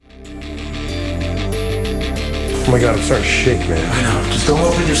Oh my god, I'm starting to shake, man. I know. Just don't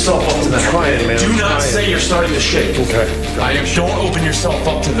open yourself up to them. I'm trying, man. Do not say you're starting to shake. Okay. Don't open yourself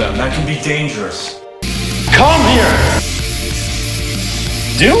up to them. That can be dangerous. Come here!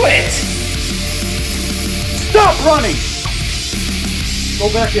 Do it! Stop running! Go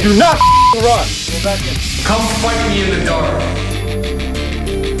back in. Do not run! Go back in. Come fight me in the dark.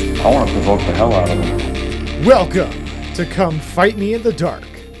 I want to provoke the hell out of them. Welcome to Come Fight Me in the Dark,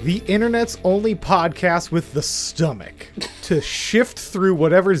 the internet's only podcast with the stomach to shift through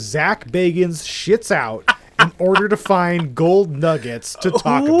whatever Zach Bagans shits out in order to find gold nuggets to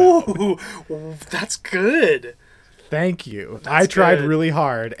talk about. Ooh, that's good. Thank you. That's I tried good. really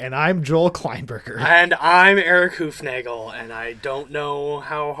hard, and I'm Joel Kleinberger. And I'm Eric Hoofnagel, and I don't know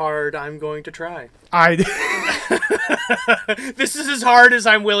how hard I'm going to try. This is as hard as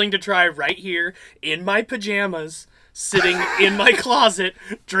I'm willing to try right here in my pajamas, sitting in my closet,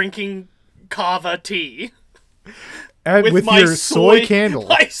 drinking kava tea. And with your soy candle.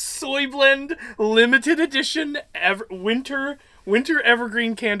 My soy blend limited edition winter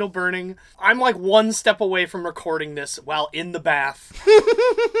evergreen candle burning. I'm like one step away from recording this while in the bath.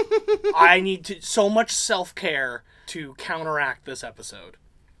 I need so much self-care to counteract this episode.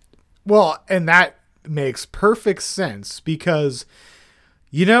 Well, and that makes perfect sense because,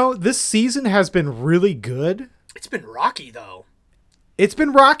 you know, this season has been really good. It's been rocky, though. It's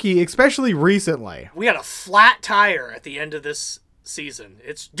been rocky, especially recently. We had a flat tire at the end of this season.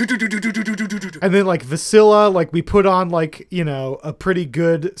 It's and then like Vasilla, like we put on like, you know, a pretty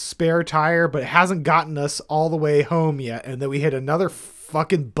good spare tire, but it hasn't gotten us all the way home yet. And then we hit another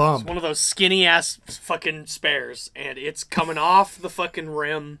fucking bump. It's one of those skinny ass fucking spares, and it's coming off the fucking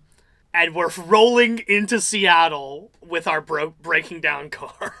rim. And we're rolling into Seattle with our breaking down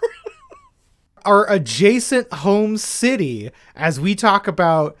car. Our adjacent home city as we talk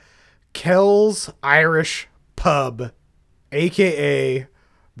about Kells Irish Pub, a.k.a.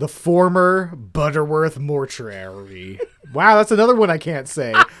 the former Butterworth Mortuary. Wow, that's another one I can't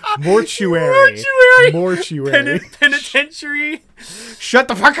say. Mortuary. Penitentiary. Shut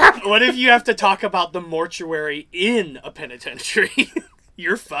the fuck up! What if you have to talk about the mortuary in a penitentiary?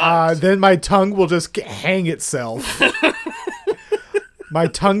 You're fucked. Then my tongue will just hang itself. My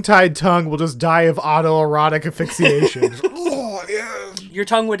tongue-tied tongue will just die of autoerotic asphyxiation. Oh, yeah. Your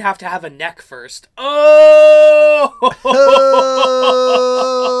tongue would have to have a neck first. Oh!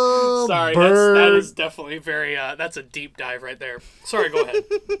 Sorry, that is definitely very, that's a deep dive right there. Sorry, go ahead.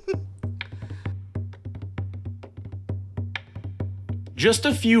 Just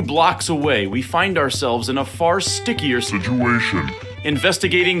a few blocks away, we find ourselves in a far stickier situation,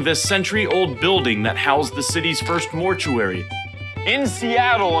 investigating the century-old building that housed the city's first mortuary. In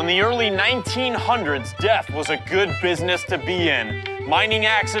Seattle in the early 1900s, death was a good business to be in. Mining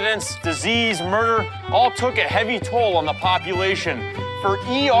accidents, disease, murder, all took a heavy toll on the population. For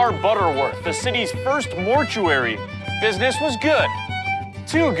E.R. Butterworth, the city's first mortuary, business was good.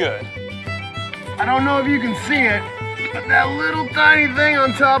 Too good. I don't know if you can see it, but that little tiny thing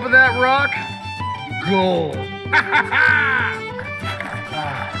on top of that rock, gold.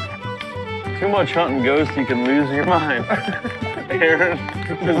 Too much hunting ghosts, you can lose your mind. Aaron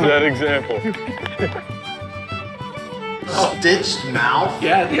is that example. Stitched mouth?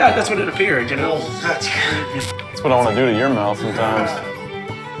 Yeah, that's what it appeared, you know? That's That's what I want to do to your mouth sometimes.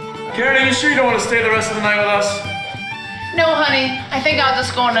 Karen, are you sure you don't want to stay the rest of the night with us? No, honey. I think I'll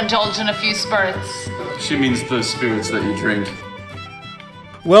just go and indulge in a few spirits. She means the spirits that you drink.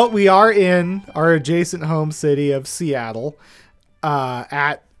 Well, we are in our adjacent home city of Seattle,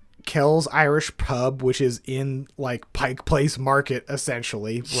 at Kells Irish Pub, which is in like Pike Place Market,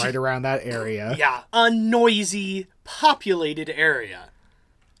 essentially, right around that area. Yeah, a noisy, populated area.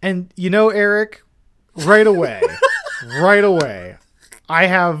 And you know, Eric, right away, I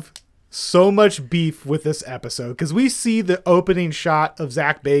have so much beef with this episode because we see the opening shot of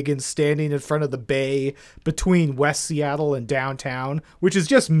Zach Bagans standing in front of the bay between West Seattle and downtown, which is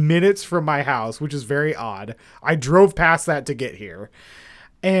just minutes from my house, which is very odd. I drove past that to get here.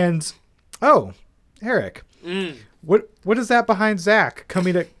 And, oh, Eric, what is that behind Zach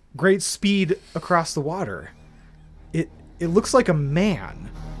coming at great speed across the water? It looks like a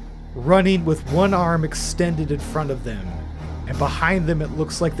man running with one arm extended in front of them. And behind them, it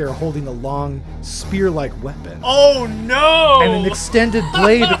looks like they're holding a long spear-like weapon. Oh, no! And an extended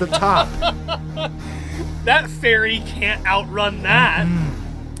blade at the top. That fairy can't outrun that.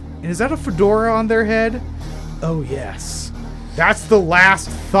 And is that a fedora on their head? Oh, yes. That's the last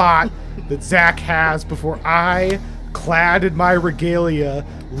thought that Zach has before I, clad in my regalia,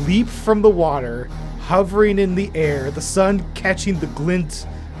 leap from the water, hovering in the air, the sun catching the glint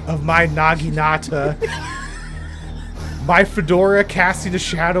of my naginata, My fedora casting a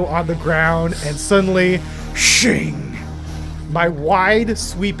shadow on the ground, and suddenly, shing! My wide,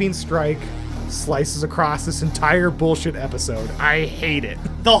 sweeping strike slices across this entire bullshit episode. I hate it.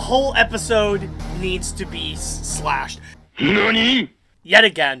 The whole episode needs to be slashed. NANI? Yet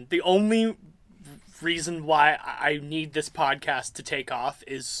again, the only reason why I need this podcast to take off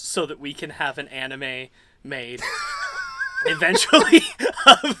is so that we can have an anime made eventually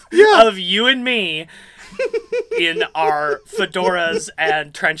of you and me in our fedoras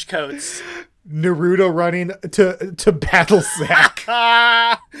and trench coats. Naruto running to battle Zack.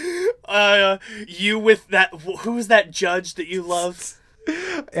 You with that, who's that judge that you love?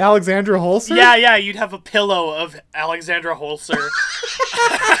 Alexandra Holzer? Yeah, you'd have a pillow of Alexandra Holzer.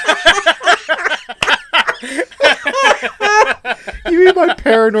 You mean my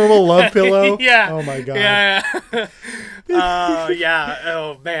paranormal love pillow? Yeah. Oh my god. Yeah. Yeah.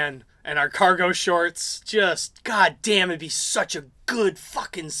 Oh man. And our cargo shorts. Just, god damn, it'd be such a good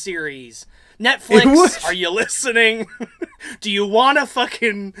fucking series. Netflix, are you listening? Do you want to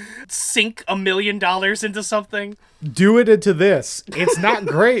fucking sink $1 million into something? Do it into this. It's not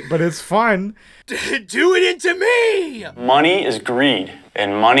great, but it's fun. Do it into me! Money is greed,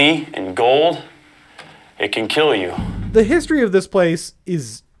 and money and gold, it can kill you. The history of this place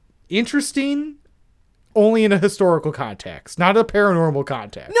is interesting only in a historical context, not a paranormal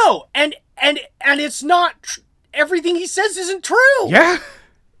context. No, and it's not everything he says isn't true. Yeah.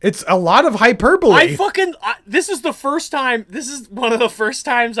 It's a lot of hyperbole. This is one of the first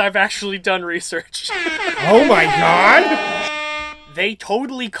times I've actually done research. Oh my god! They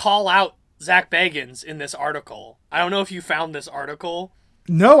totally call out Zak Bagans in this article. I don't know if you found this article.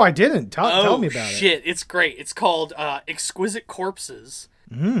 No, I didn't. Tell me about it. Shit, it's great. It's called Exquisite Corpses.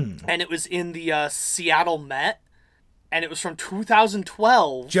 And it was in the Seattle Met. And it was from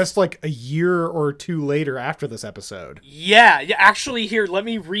 2012. Just like a year or two later after this episode. Yeah. Actually, here, let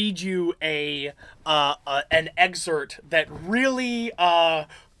me read you an excerpt that really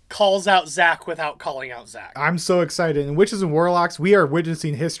calls out Zach without calling out Zach. I'm so excited. In Witches and Warlocks, we are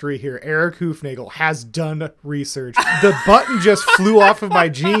witnessing history here. Eric Hoofnagel has done research. The button just flew off of my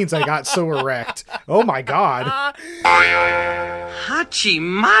jeans. I got so erect. Oh my god. Hachi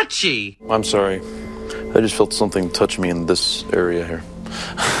machi. I'm sorry. I just felt something touch me in this area here.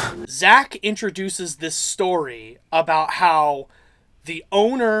 Zach introduces this story about how the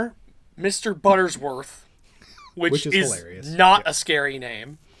owner, Mr. Buttersworth, which is hilarious. Not a scary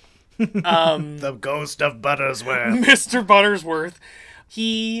name. The ghost of Buttersworth. Mr. Buttersworth.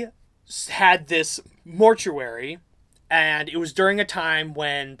 He had this mortuary, and it was during a time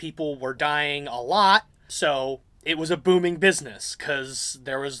when people were dying a lot, so it was a booming business because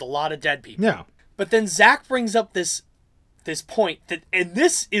there was a lot of dead people. Yeah. But then Zach brings up this point that, and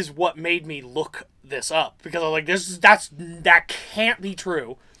this is what made me look this up, because I'm like, that can't be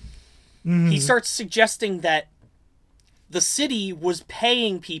true. Mm-hmm. He starts suggesting that the city was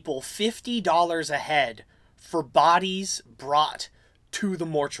paying people $50 a head for bodies brought to the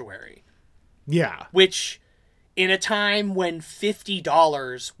mortuary. Yeah. Which, in a time when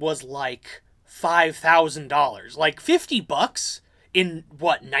 $50 was like $5,000, like $50 in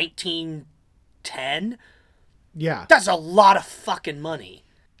what, 1910? Yeah. That's a lot of fucking money.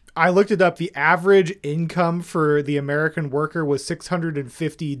 I looked it up. The average income for the American worker was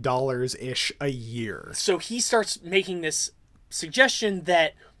 $650-ish a year. So he starts making this suggestion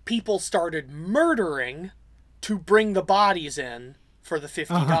that people started murdering to bring the bodies in for the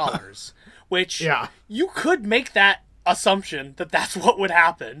 $50, which you could make that assumption that that's what would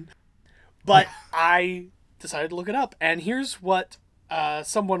happen. But I decided to look it up, and here's what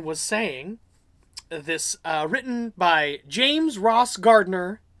someone was saying. This written by James Ross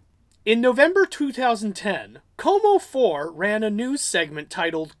Gardner. In November 2010, Como 4 ran a news segment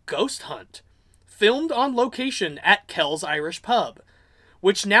titled Ghost Hunt, filmed on location at Kel's Irish Pub,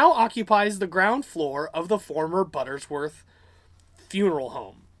 which now occupies the ground floor of the former Buttersworth funeral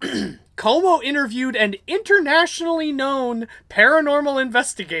home. Como interviewed an internationally known paranormal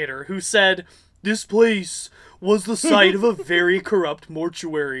investigator who said, "This place was the site of a very corrupt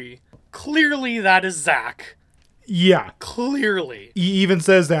mortuary." Clearly that is Zach. Yeah. Clearly. He even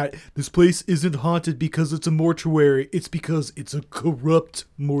says that this place isn't haunted because it's a mortuary. It's because it's a corrupt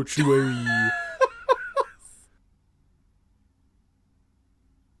mortuary.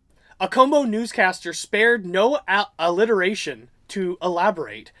 A Como newscaster spared no alliteration to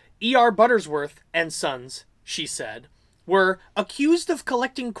elaborate. E.R. Buttersworth and Sons, she said, were accused of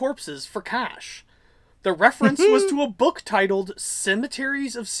collecting corpses for cash. The reference was to a book titled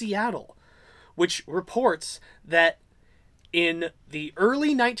Cemeteries of Seattle, which reports that In the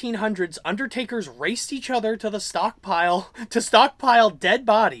early 1900s, undertakers raced each other to stockpile dead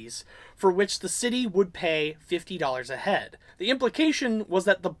bodies, for which the city would pay $50 a head. The implication was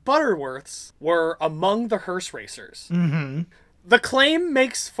that the Butterworths were among the hearse racers. Mm-hmm. The claim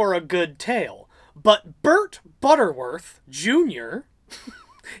makes for a good tale, but Bert Butterworth Jr.,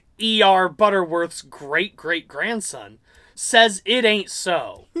 E.R. Butterworth's great-great-grandson, says it ain't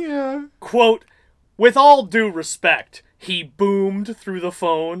so. Yeah. Quote, with all due respect, he boomed through the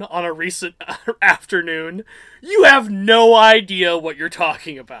phone on a recent afternoon, you have no idea what you're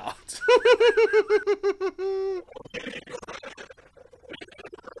talking about.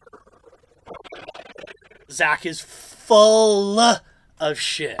 Zach is full of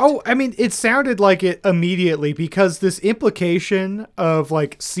shit. Oh, I mean, it sounded like it immediately because this implication of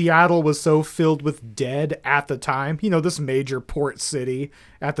like Seattle was so filled with dead at the time, you know, this major port city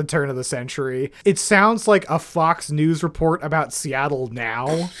at the turn of the century. It sounds like a Fox News report about Seattle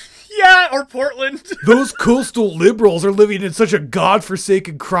now. Yeah, or Portland. Those coastal liberals are living in such a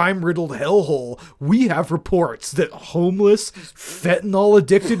godforsaken, crime-riddled hellhole. We have reports that homeless,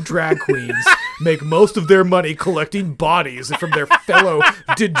 fentanyl-addicted drag queens make most of their money collecting bodies from their fellow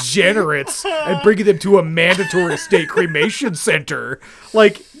degenerates and bringing them to a mandatory state cremation center.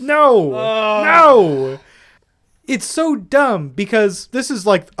 Like, no. It's so dumb because this is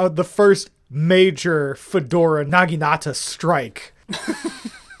like the first major Fedora Naginata strike.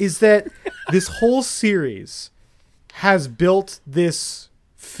 Is that this whole series has built this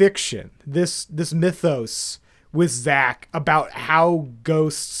fiction, this mythos with Zach about how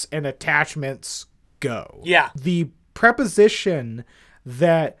ghosts and attachments go. Yeah. The preposition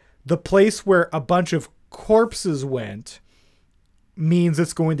that the place where a bunch of corpses went means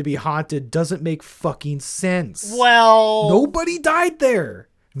it's going to be haunted doesn't make fucking sense. Well... Nobody died there.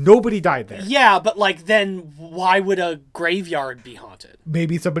 Nobody died there. Yeah, but like then why would a graveyard be haunted?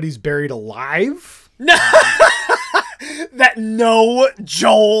 Maybe somebody's buried alive? No,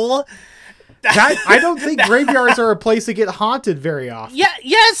 Joel. I don't think graveyards are a place that get haunted very often. Yeah,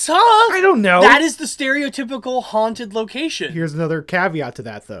 yes, huh? I don't know. That is the stereotypical haunted location. Here's another caveat to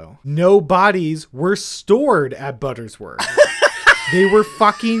that, though. No bodies were stored at Buttersworth. They were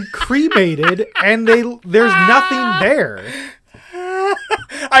fucking cremated, and there's nothing there.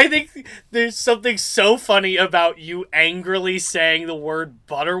 I think there's something so funny about you angrily saying the word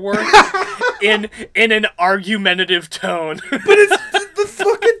Butterworth in an argumentative tone. But it's the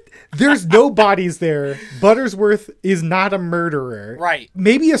fucking... There's no bodies there. Buttersworth is not a murderer. Right.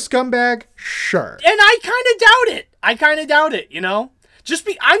 Maybe a scumbag? Sure. And I kind of doubt it, you know?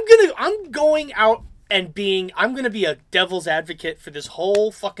 I'm gonna be a devil's advocate for this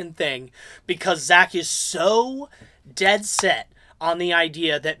whole fucking thing because Zach is so dead set on the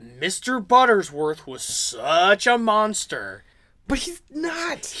idea that Mr. Buttersworth was such a monster. But he's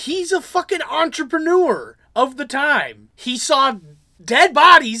not. He's a fucking entrepreneur of the time. He saw dead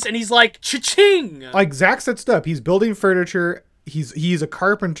bodies and he's like, cha-ching! Like, Zach sets up. He's building furniture. He's a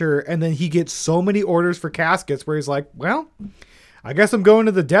carpenter. And then he gets so many orders for caskets where he's like, well, I guess I'm going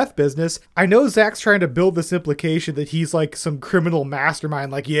to the death business. I know Zach's trying to build this implication that he's like some criminal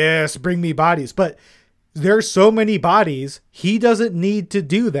mastermind. Like, yes, bring me bodies. But there's so many bodies, he doesn't need to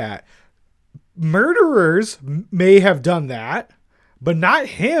do that. Murderers may have done that, but not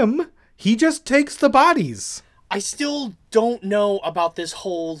him. He just takes the bodies. I still don't know about this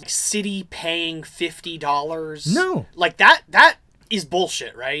whole city paying $50. No. Like, that is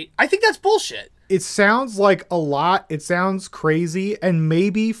bullshit, right? I think that's bullshit. It sounds like a lot. It sounds crazy. And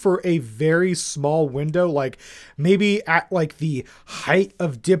maybe for a very small window, like maybe at like the height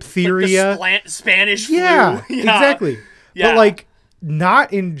of diphtheria. Like the Spanish flu. Yeah, exactly. Yeah. But like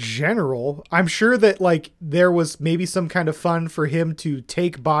not in general. I'm sure that like there was maybe some kind of fun for him to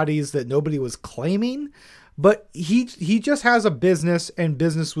take bodies that nobody was claiming. But he just has a business, and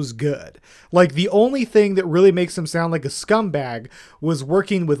business was good. Like, the only thing that really makes him sound like a scumbag was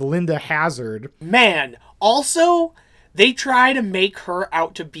working with Linda Hazard. Man, also, they try to make her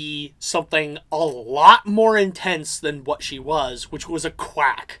out to be something a lot more intense than what she was, which was a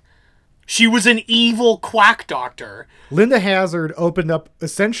quack. She was an evil quack doctor. Linda Hazard opened up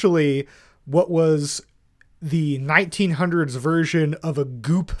essentially what was the 1900s version of a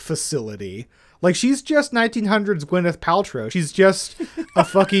goop facility. Like, she's just 1900s Gwyneth Paltrow. She's just a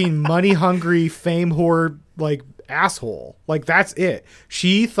fucking money-hungry, fame whore, like, asshole. Like, that's it.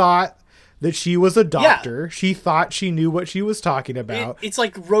 She thought that she was a doctor. Yeah. She thought she knew what she was talking about. It's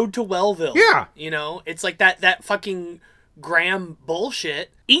like Road to Wellville. Yeah. You know? It's like that fucking Graham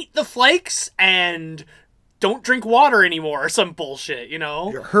bullshit. Eat the flakes and don't drink water anymore or some bullshit, you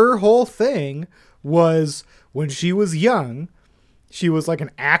know? Her whole thing was when she was young, she was like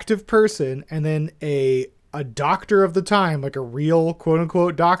an active person, and then a doctor of the time, like a real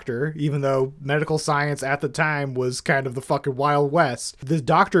quote-unquote doctor, even though medical science at the time was kind of the fucking Wild West. The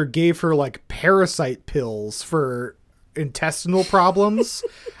doctor gave her like parasite pills for intestinal problems.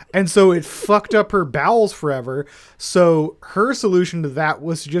 And so it fucked up her bowels forever. So her solution to that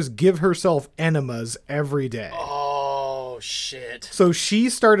was to just give herself enemas every day. Oh, shit. So she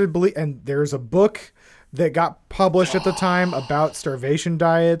started and there's a book that got published at the time about starvation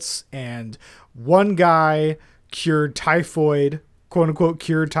diets, and one guy cured typhoid, quote unquote,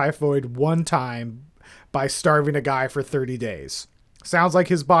 cured typhoid one time by starving a guy for 30 days. Sounds like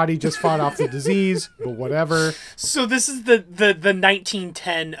his body just fought off the disease, but whatever. So this is the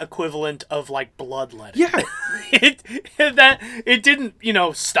 1910 equivalent of like bloodletting. Yeah. It didn't,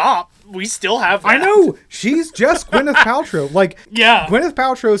 stop. We still have that. I know. She's just Gwyneth Paltrow. Like, yeah. Gwyneth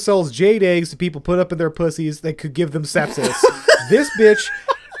Paltrow sells jade eggs to people put up in their pussies that could give them sepsis. This bitch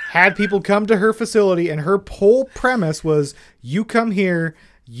had people come to her facility, and her whole premise was, you come here,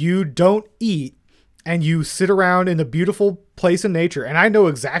 you don't eat, and you sit around in a beautiful place in nature. And I know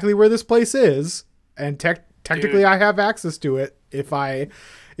exactly where this place is, and technically Dude. I have access to it. If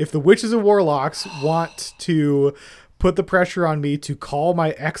the witches and warlocks want to put the pressure on me to call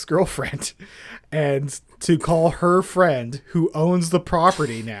my ex-girlfriend and to call her friend who owns the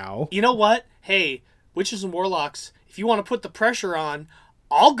property now. You know what? Hey, witches and warlocks, if you want to put the pressure on,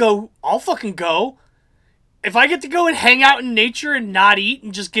 I'll fucking go. If I get to go and hang out in nature and not eat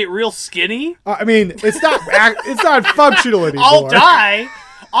and just get real skinny, I mean, it's not functional anymore.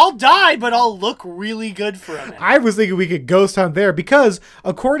 I'll die, but I'll look really good for a minute. I was thinking we could ghost hunt there because,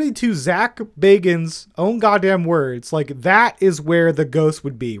 according to Zach Bagans' own goddamn words, like, that is where the ghost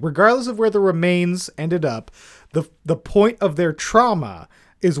would be. Regardless of where the remains ended up, the point of their trauma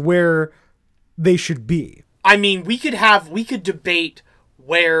is where they should be. I mean, we could debate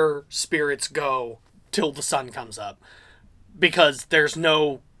where spirits go till the sun comes up, because there's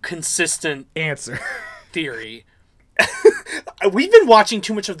no consistent answer theory. We've been watching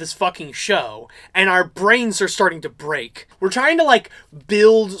too much of this fucking show, and our brains are starting to break. We're trying to like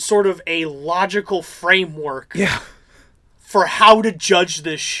build sort of a logical framework for how to judge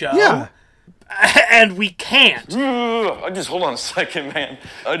this show. Yeah. And we can't. Hold on a second, man.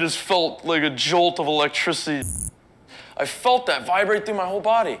 I just felt like a jolt of electricity. I felt that vibrate through my whole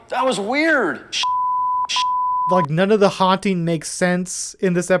body. That was weird. Like, none of the haunting makes sense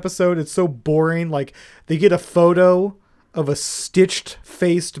in this episode. It's so boring. Like, they get a photo of a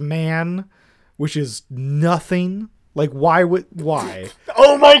stitched-faced man, which is nothing. Like, why?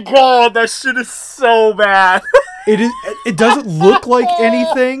 Oh my god, that shit is so bad. It doesn't look like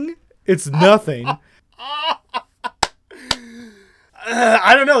anything. It's nothing.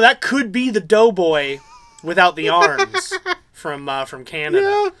 I don't know. That could be the Doughboy without the arms from Canada.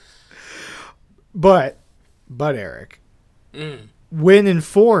 Yeah. But Eric, when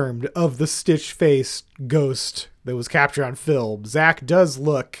informed of the stitch-faced ghost that was captured on film, Zach does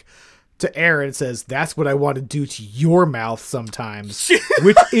look to Aaron and says, "That's what I want to do to your mouth sometimes,"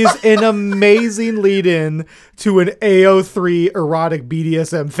 which is an amazing lead-in to an AO3 erotic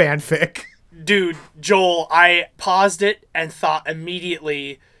BDSM fanfic. Dude, Joel, I paused it and thought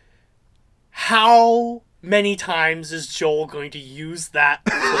immediately, how many times is Joel going to use that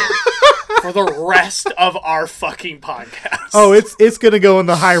clip for the rest of our fucking podcast? Oh, it's going to go in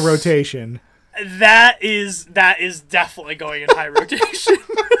the high rotation. That is definitely going in high rotation.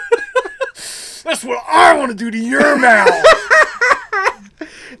 That's what I want to do to your mouth.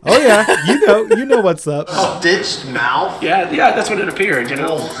 Oh yeah, you know what's up. Stitched mouth? Yeah, that's what it appeared,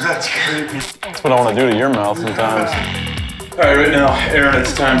 Oh, that's creepy. That's what I want to do to your mouth sometimes. All right now, Aaron,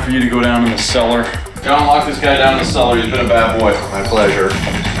 it's time for you to go down in the cellar. John, lock this guy down in the cellar. He's been a bad boy. My pleasure.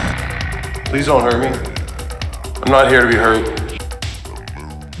 Please don't hurt me. I'm not here to be hurt.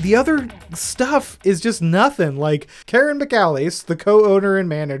 The other stuff is just nothing. Like, Karen McAleese, the co-owner and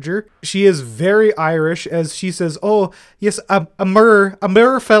manager, she is very Irish as she says, "Oh, yes, a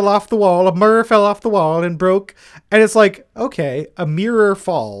mirror fell off the wall. A mirror fell off the wall and broke." And it's like, okay, a mirror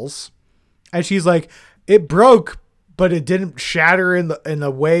falls. And she's like, "It broke, but it didn't shatter in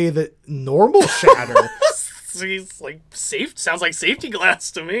the way that normal shatter." It's like sounds like safety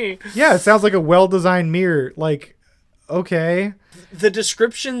glass to me. Yeah, it sounds like a well-designed mirror. Like, okay. The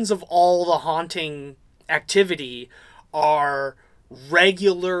descriptions of all the haunting activity are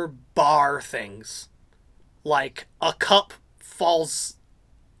regular bar things. Like, a cup falls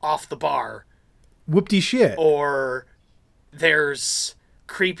off the bar. Whoopty shit. Or there's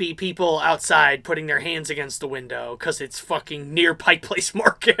creepy people outside putting their hands against the window because it's fucking near Pike Place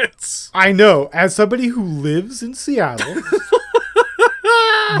Markets. I know. As somebody who lives in Seattle,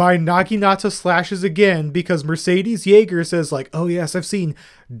 my Naginata slashes again because Mercedes Jaeger says like, oh yes, I've seen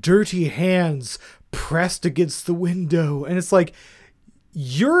dirty hands pressed against the window. And it's like,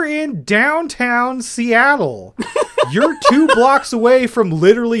 you're in downtown Seattle. You're 2 blocks away from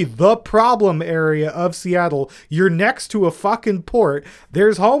literally the problem area of Seattle. You're next to a fucking port.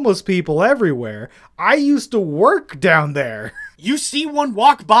 There's homeless people everywhere. I used to work down there. You see one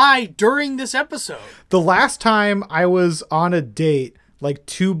walk by during this episode. The last time I was on a date, like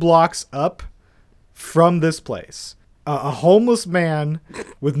 2 blocks up from this place, a homeless man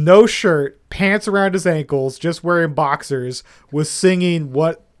with no shirt, pants around his ankles, just wearing boxers, was singing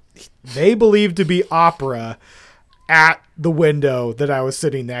what they believed to be opera at the window that I was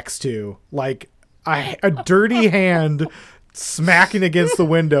sitting next to. Like a dirty hand smacking against the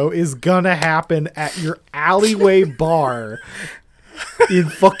window is gonna happen at your alleyway bar in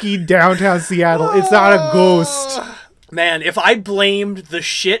fucking downtown Seattle. It's not a ghost. Man, if I blamed the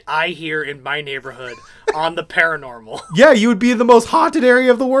shit I hear in my neighborhood on the paranormal. Yeah, you would be in the most haunted area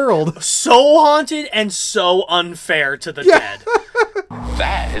of the world. So haunted and so unfair to the dead.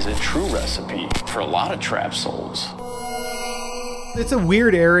 That is a true recipe for a lot of trapped souls. It's a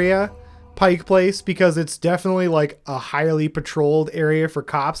weird area, Pike Place, because it's definitely like a highly patrolled area for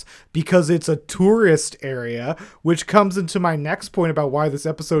cops because it's a tourist area, which comes into my next point about why this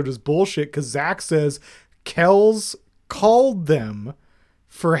episode is bullshit, because Zach says Kells called them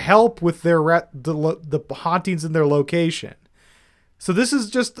for help with their the hauntings in their location. So this is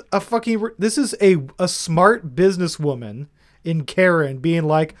just this is a smart businesswoman in Karen being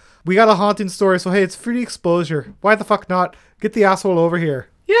like, we got a haunting story, so hey, it's free exposure. Why the fuck not? Get the asshole over here.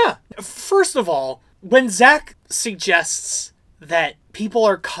 Yeah. First of all, when Zach suggests that people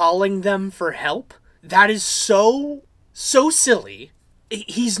are calling them for help, that is so silly.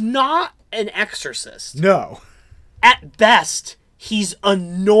 He's not an exorcist. No. At best, he's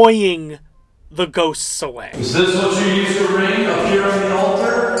annoying the ghosts away. Is this what you used to ring up here on the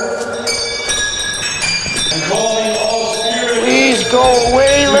altar? And calling all spirits. Please go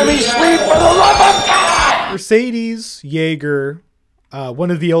away. Let me sleep for the love of God. Mercedes Jaeger, one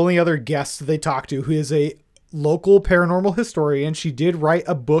of the only other guests that they talk to, who is a local paranormal historian. She did write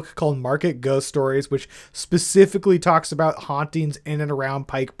a book called Market Ghost Stories, which specifically talks about hauntings in and around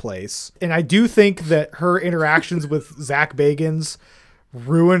Pike Place. And I do think that her interactions with Zach Bagans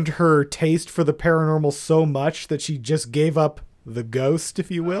ruined her taste for the paranormal so much that she just gave up the ghost, if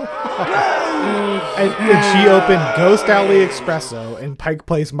you will. and she opened Ghost Alley Espresso in Pike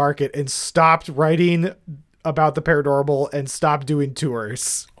Place Market and stopped writing about the paranormal and stopped doing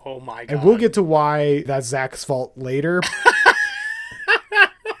tours. Oh my God. And we'll get to why that's Zach's fault later.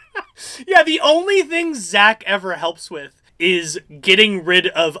 Yeah, the only thing Zach ever helps with is getting rid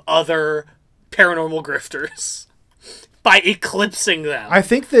of other paranormal grifters by eclipsing them. I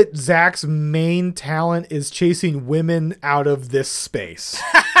think that Zach's main talent is chasing women out of this space.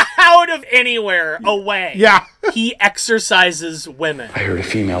 Out of anywhere, away. Yeah. He exercises women. I heard a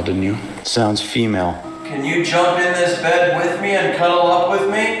female, didn't you? Sounds female. Can you jump in this bed with me and cuddle up with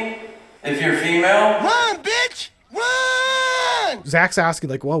me? If you're female? Run, bitch! Run! Zach's asking,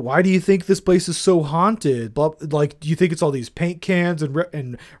 like, well, why do you think this place is so haunted? Like, do you think it's all these paint cans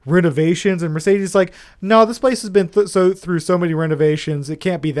and renovations? And Mercedes is like, no, this place has been through so many renovations. It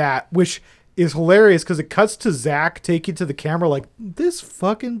can't be that, which is hilarious because it cuts to Zach taking to the camera like, this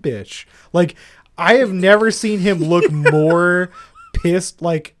fucking bitch. Like, I have never seen him look more pissed,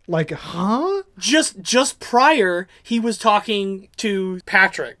 like, huh? Just prior, he was talking to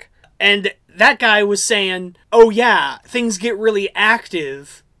Patrick, and that guy was saying, "Oh yeah, things get really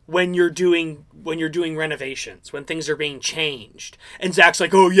active when you're doing renovations, when things are being changed." And Zach's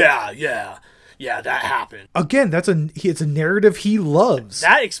like, "Oh yeah, that happened." Again, it's a narrative he loves.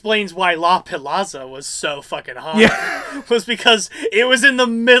 That explains why La Pilaza was so fucking hot. Yeah. Was because it was in the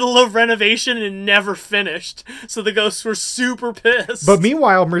middle of renovation and never finished. So the ghosts were super pissed. But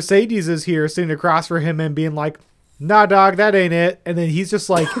meanwhile, Mercedes is here sitting across from him and being like, nah, dog, that ain't it. And then he's just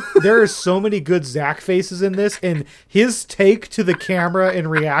like, there are so many good Zach faces in this. And his take to the camera in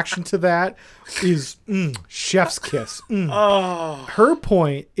reaction to that is chef's kiss. Oh. Her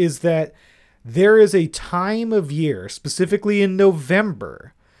point is that there is a time of year, specifically in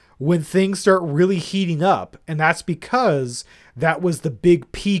November, when things start really heating up. And that's because that was the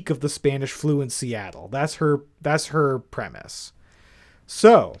big peak of the Spanish flu in Seattle. That's her premise.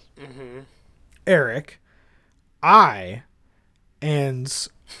 So, Eric, I and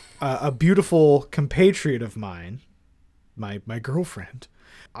a beautiful compatriot of mine, my girlfriend,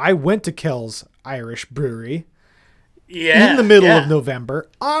 I went to Kel's Irish Brewery Yeah. in the middle of November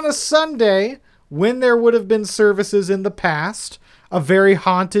on a Sunday when there would have been services in the past, a very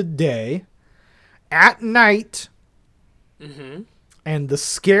haunted day, at night. Mm-hmm. And the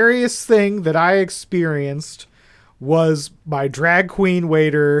scariest thing that I experienced was my drag queen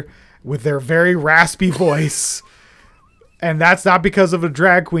waiter with their very raspy voice. And that's not because of a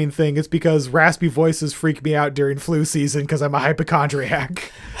drag queen thing. It's because raspy voices freak me out during flu season because I'm a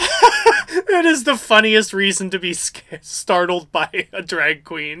hypochondriac. That is the funniest reason to be startled by a drag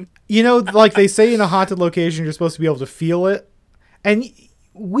queen. You know, like they say in a haunted location, you're supposed to be able to feel it. And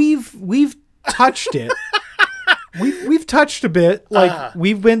we've touched it. We've touched a bit. Like,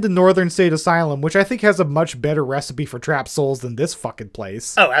 we've been to Northern State Asylum, which I think has a much better recipe for trapped souls than this fucking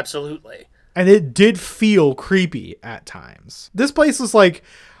place. Oh, absolutely. And it did feel creepy at times. This place was like,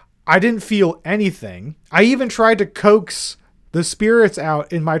 I didn't feel anything. I even tried to coax the spirits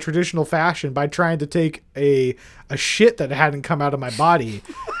out in my traditional fashion by trying to take a shit that hadn't come out of my body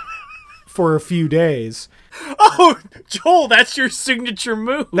for a few days. Oh, Joel, that's your signature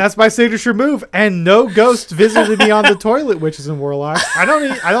move. That's my signature move, and no ghost visited me on the toilet, Witches and Warlocks. I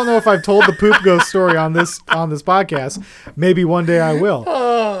don't know if I've told the poop ghost story on this podcast. Maybe one day I will.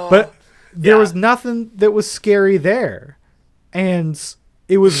 But there was nothing that was scary there, and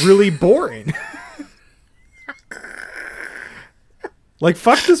it was really boring. Like,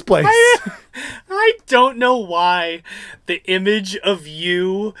 fuck this place. I don't know why the image of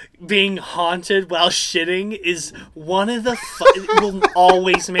you being haunted while shitting is one of the it will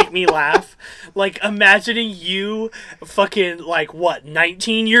always make me laugh. Like, imagining you fucking, like, what,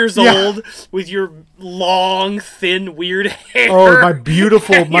 19 years old with your long, thin, weird hair. Oh, my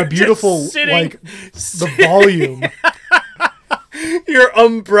beautiful, sitting, like, the volume. Your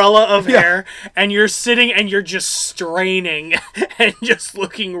umbrella of hair, and you're sitting and you're just straining and just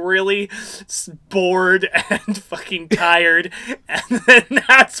looking really bored and fucking tired, and then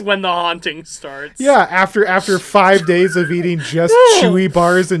that's when the haunting starts. Yeah, after 5 days of eating just Chewy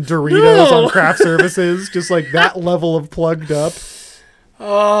bars and Doritos on craft services, just like that level of plugged up.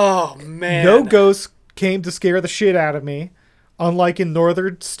 Oh, man. No ghosts came to scare the shit out of me, unlike in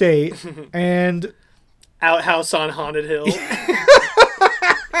Northern State, and... Outhouse on Haunted Hill.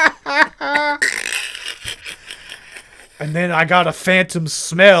 And then I got a phantom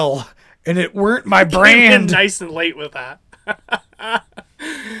smell, and it weren't my brand. Nice and late with that.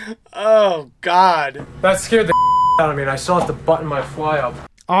 Oh, God. That scared the out of me, and I still have to button my fly up.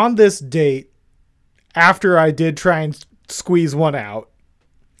 On this date, after I did try and squeeze one out,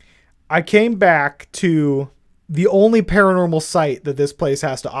 I came back to the only paranormal site that this place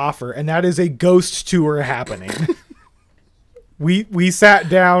has to offer, and that is a ghost tour happening. We sat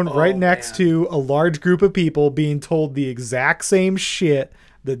down right next to a large group of people being told the exact same shit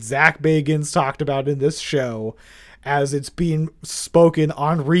that Zach Bagans talked about in this show, as it's being spoken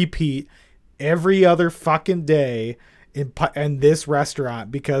on repeat every other fucking day in this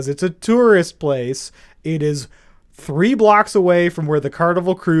restaurant, because it's a tourist place. It is 3 blocks away from where the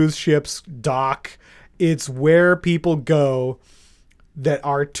Carnival cruise ships dock. It's where people go that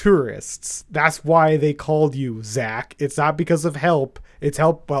are tourists. That's why they called you, Zach. It's not because of help. It's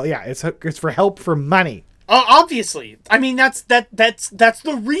help. Well, yeah, it's for help for money. Obviously. I mean, that's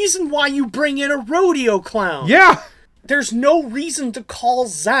the reason why you bring in a rodeo clown. Yeah. There's no reason to call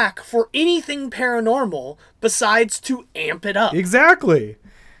Zach for anything paranormal besides to amp it up. Exactly.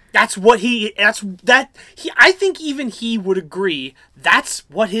 I think even he would agree that's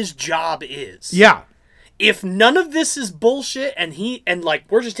what his job is. Yeah. If none of this is bullshit and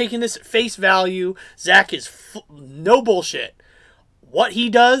we're just taking this at face value, Zach is no bullshit. What he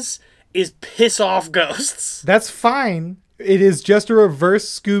does is piss off ghosts. That's fine. It is just a reverse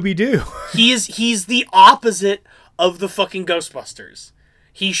Scooby-Doo. He's the opposite of the fucking Ghostbusters.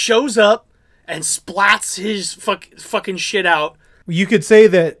 He shows up and splats his fucking shit out. You could say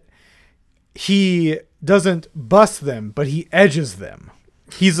that he doesn't bust them, but he edges them.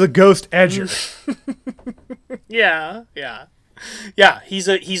 He's a ghost edger. Yeah. He's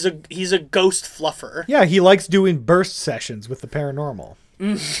a ghost fluffer. Yeah, he likes doing burst sessions with the paranormal.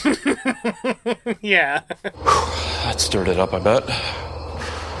 Yeah. That stirred it up, I bet.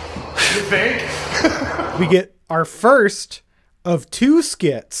 You think? We get our first of 2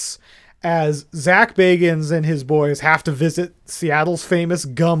 skits as Zach Bagans and his boys have to visit Seattle's famous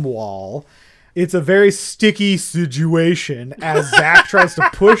gum wall. It's a very sticky situation as Zach tries to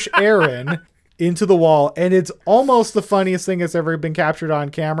push Aaron into the wall, and it's almost the funniest thing that's ever been captured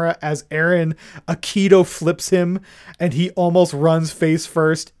on camera, as Aaron Aikido flips him and he almost runs face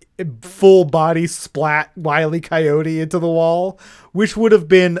first full body splat Wile E. Coyote into the wall, which would have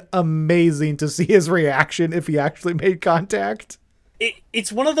been amazing to see his reaction if he actually made contact.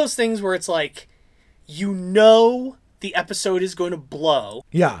 It's one of those things where it's like, you know the episode is going to blow.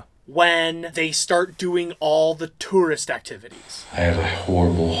 Yeah. When they start doing all the tourist activities. I have a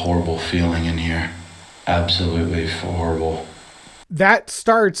horrible, horrible feeling in here. Absolutely horrible. That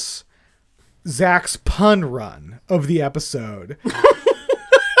starts Zach's pun run of the episode.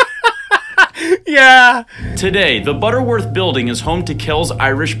 Yeah. Today, the Butterworth building is home to Kel's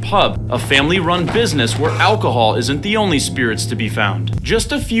Irish Pub, a family-run business where alcohol isn't the only spirits to be found.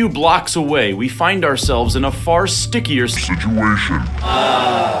 Just a few blocks away, we find ourselves in a far stickier situation.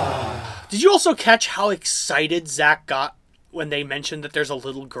 Did you also catch how excited Zach got when they mentioned that there's a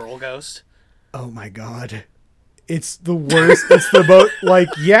little girl ghost? Oh my god. It's the worst. It's the most, like,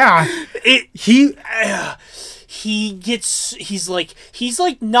 yeah. He's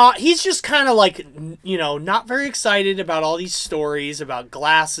just kind of like, you know, not very excited about all these stories about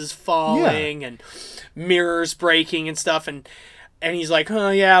glasses falling and mirrors breaking and stuff. And he's like, oh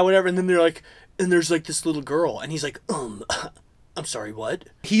yeah, whatever. And then they're like, and there's like this little girl. And he's like, I'm sorry, what?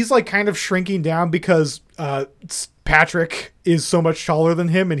 He's like kind of shrinking down because Patrick is so much taller than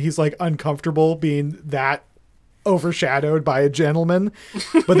him, and he's like uncomfortable being that overshadowed by a gentleman.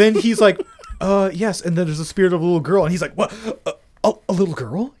 But then he's like, yes, and then there's a spirit of a little girl, and he's like, what? A little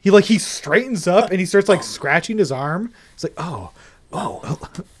girl? He straightens up and he starts like scratching his arm. He's like, oh.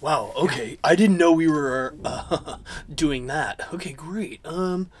 Wow, okay. I didn't know we were doing that. Okay, great.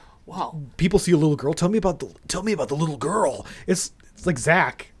 Wow. People see a little girl. Tell me about the little girl. It's like,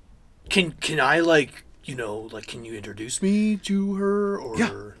 Zach. Can I like, you know, like, can you introduce me to her,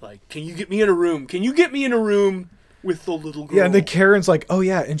 or like, can you get me in a room? Can you get me in a room with the little girl? Yeah, and then Karen's like, oh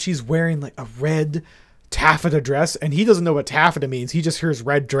yeah, and she's wearing like a red taffeta dress, and he doesn't know what taffeta means. He just hears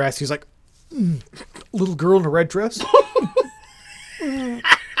red dress. He's like, little girl in a red dress.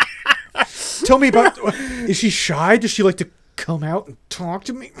 Tell me about. Is she shy? Does she like to come out and talk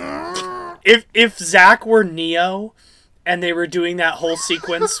to me? If Zach were Neo and they were doing that whole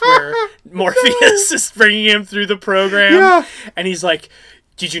sequence where Morpheus is bringing him through the program, and he's like,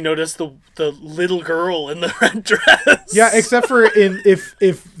 did you notice the little girl in the red dress? Yeah, except for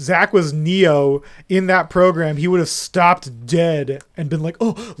if Zach was Neo in that program, he would have stopped dead and been like,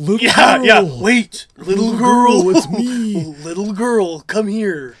 oh, little girl. Yeah, wait, little girl, it's me. Little girl, come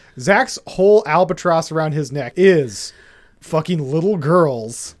here. Zach's whole albatross around his neck is fucking little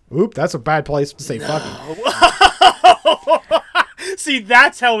girls. Oop, that's a bad place to say fucking. See,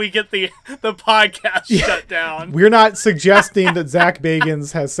 that's how we get the podcast shut down. We're not suggesting that Zach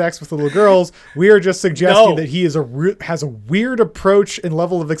Bagans has sex with little girls. We are just suggesting that he has a weird approach and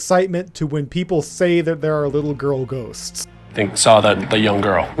level of excitement to when people say that there are little girl ghosts. Saw the young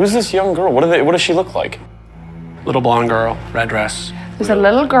girl. Who's this young girl? What does she look like? Little blonde girl, red dress. There's a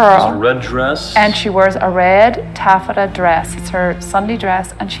little girl. A red dress. And she wears a red taffeta dress. It's her Sunday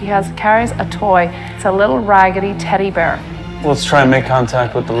dress, and she carries a toy. It's a little raggedy teddy bear. Let's try and make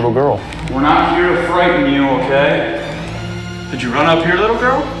contact with the little girl. We're not here to frighten you, okay? Did you run up here, little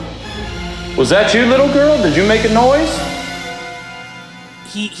girl? Was that you, little girl? Did you make a noise?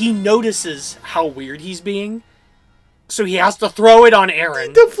 He notices how weird he's being, so he has to throw it on Aaron.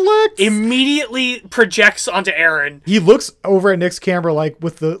 He deflects. Immediately projects onto Aaron. He looks over at Nick's camera like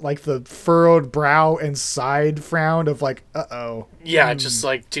with the furrowed brow and side frown of like, uh-oh. Yeah, just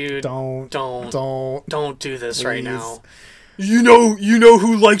like, dude, don't do this please. Right now. You know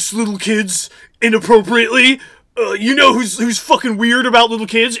who likes little kids inappropriately? You know who's fucking weird about little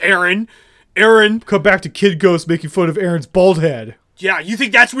kids? Aaron. Cut back to Kid Ghost making fun of Aaron's bald head. Yeah, you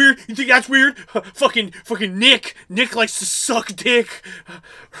think that's weird? Fucking Nick. Nick likes to suck dick.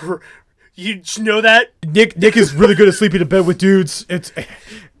 You know that? Nick is really good at sleeping in bed with dudes. It's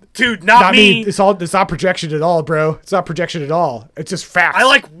dude, not me. It's not projection at all, bro. It's not projection at all. It's just facts. I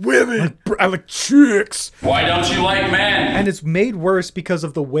like women. I like chicks. Why don't you like men? And it's made worse because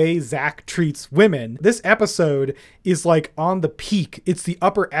of the way Zach treats women. This episode is like on the peak. It's the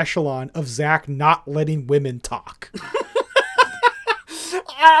upper echelon of Zach not letting women talk.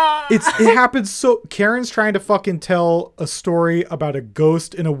 It happens so... Karen's trying to fucking tell a story about a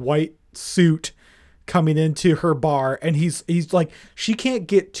ghost in a white suit coming into her bar, and he's like, she can't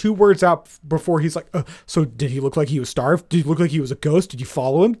get two words out before he's like, so did he look like he was starved? Did he look like he was a ghost? Did you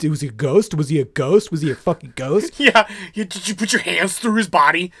follow him? Was he a ghost? Was he a ghost? Was he a fucking ghost? Yeah. Did you put your hands through his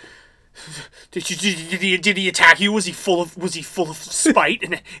body? Did he attack you? Was he full of spite?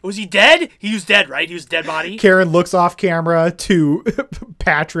 And was he dead? He was dead, right? He was a dead body. Karen looks off camera to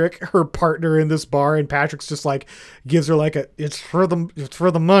Patrick, her partner in this bar, and Patrick's just like gives her like it's for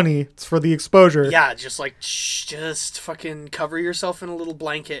the money, it's for the exposure. Yeah, just like just fucking cover yourself in a little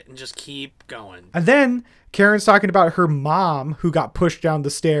blanket and just keep going. And then Karen's talking about her mom who got pushed down the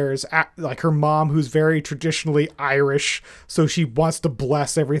stairs, like her mom who's very traditionally Irish, so she wants to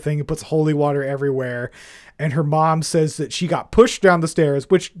bless everything and puts holy water everywhere. And her mom says that she got pushed down the stairs,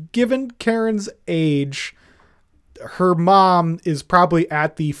 which, given Karen's age, her mom is probably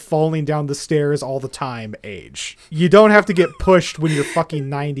at the falling down the stairs all the time age. You don't have to get pushed when you're fucking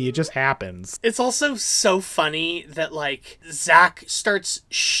 90. It just happens. It's also so funny that, like, Zach starts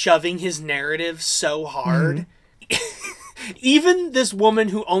shoving his narrative so hard. Even this woman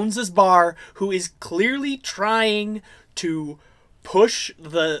who owns this bar, who is clearly trying to push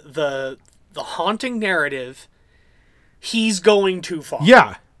the haunting narrative, he's going too far.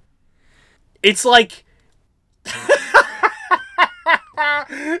 Yeah. It's like...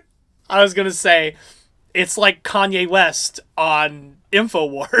 I was gonna say, it's like Kanye West on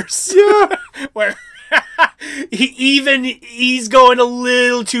InfoWars. Yeah. Where he's going a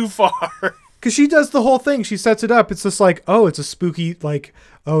little too far. Because she does the whole thing. She sets it up. It's just like, oh, it's a spooky, like,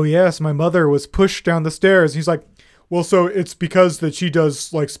 oh, yes, my mother was pushed down the stairs. And he's like, well, so it's because that she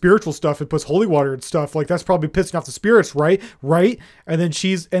does, like, spiritual stuff and puts holy water and stuff. Like, that's probably pissing off the spirits, right? Right? And then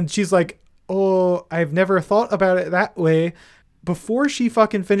she's like, oh, I've never thought about it that way. Before she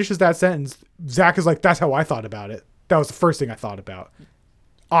fucking finishes that sentence, Zach is like, that's how I thought about it. That was the first thing I thought about.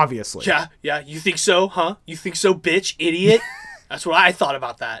 Obviously. Yeah. You think so, huh? You think so, bitch, idiot? That's what I thought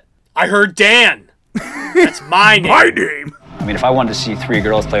about that. I heard Dan. That's my name. My name. I mean, if I wanted to see three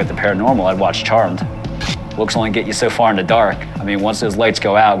girls play with the paranormal, I'd watch Charmed. Looks only get you so far in the dark. I mean, once those lights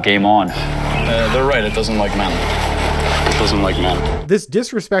go out, game on. They're right, it doesn't like men. It doesn't like men. This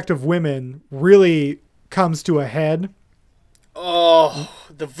disrespect of women really comes to a head. Oh,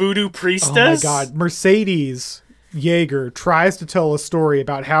 the voodoo priestess? Oh my God. Mercedes Yeager tries to tell a story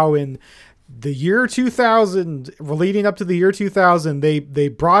about how in the year 2000, leading up to the year 2000, they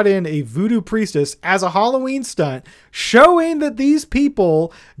brought in a voodoo priestess as a Halloween stunt, showing that these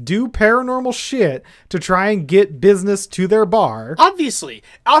people do paranormal shit to try and get business to their bar. Obviously,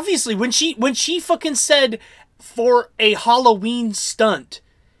 when she fucking said for a Halloween stunt,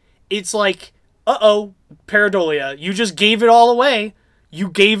 it's like, uh-oh, pareidolia, you just gave it all away. You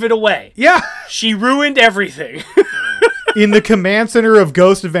gave it away. Yeah. She ruined everything. In the command center of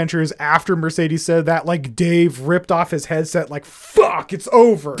Ghost Adventures, after Mercedes said that, like, Dave ripped off his headset like, fuck, it's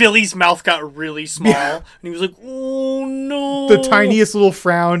over. Billy's mouth got really small, and he was like, oh no. The tiniest little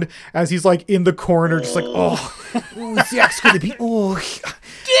frown as he's like in the corner, just like, Zach's gonna be, dang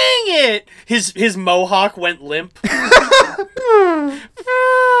it. His mohawk went limp. The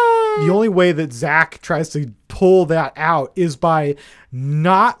only way that Zach tries to pull that out is by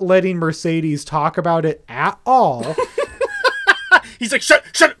not letting Mercedes talk about it at all. He's like, shut.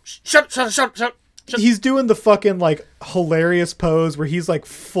 He's doing the fucking like hilarious pose where he's like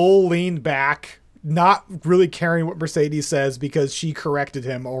full leaned back, not really caring what Mercedes says because she corrected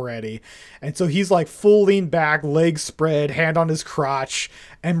him already. And so he's like full lean back, legs spread, hand on his crotch.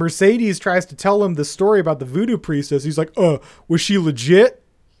 And Mercedes tries to tell him the story about the voodoo priestess. He's like, was she legit?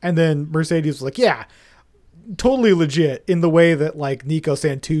 And then Mercedes was like, yeah, totally legit, in the way that like Nico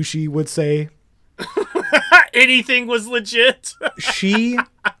Santucci would say. Anything was legit. She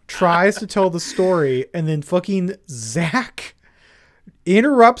tries to tell the story, and then fucking Zach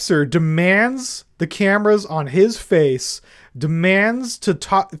interrupts her, demands the cameras on his face, demands to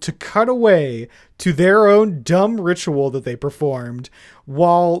cut away to their own dumb ritual that they performed,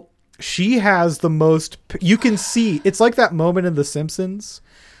 while she has the most... You can see, it's like that moment in The Simpsons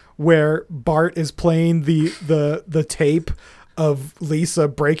where Bart is playing the tape of Lisa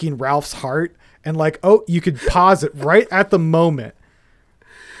breaking Ralph's heart, and like, you could pause it right at the moment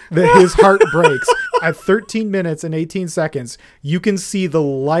that his heart breaks. At 13 minutes and 18 seconds, you can see the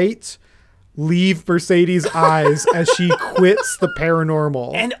light leave Mercedes' eyes as she quits the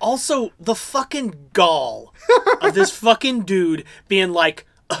paranormal. And also the fucking gall of this fucking dude being like,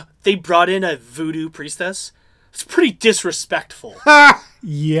 they brought in a voodoo priestess. It's pretty disrespectful.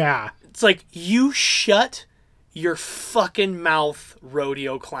 Yeah. It's like, you shut your fucking mouth,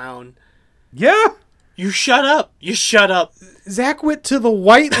 rodeo clown. Yeah. You shut up. You shut up. Zach went to the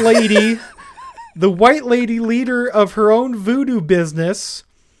white lady, the white lady leader of her own voodoo business.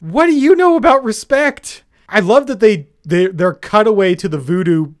 What do you know about respect? I love that they're cutaway to the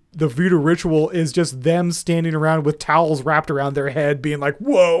voodoo the voodoo ritual is just them standing around with towels wrapped around their head being like,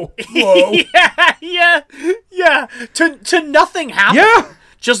 whoa, whoa. yeah. To nothing happen. Yeah.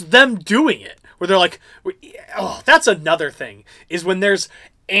 Just them doing it. Where they're like, oh, that's another thing. Is when there's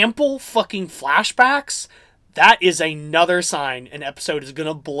ample fucking flashbacks, that is another sign an episode is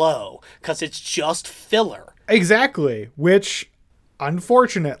gonna blow. Because it's just filler. Exactly. Which,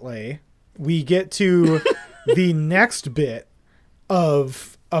 unfortunately, we get to the next bit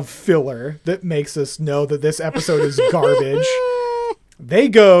of filler that makes us know that this episode is garbage. They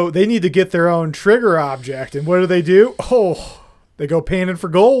need to get their own trigger object, and what do? Oh, they go panning for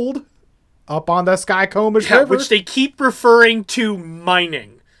gold up on the Skycomish River. Which they keep referring to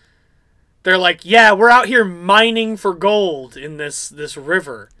mining. They're like, yeah, we're out here mining for gold in this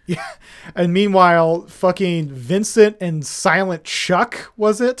river. Yeah. And meanwhile, fucking Vincent and Silent Chuck,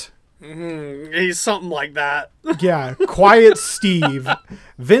 was it? He's something like that. Yeah, Quiet Steve.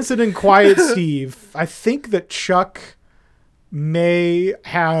 Vincent and Quiet Steve. I think that Chuck may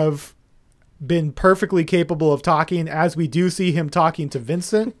have been perfectly capable of talking, as we do see him talking to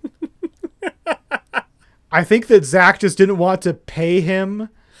Vincent. I think that Zach just didn't want to pay him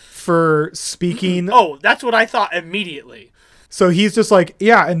for speaking. Oh, that's what I thought immediately. So he's just like,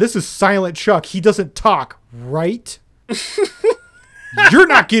 yeah, and this is Silent Chuck. He doesn't talk, right? You're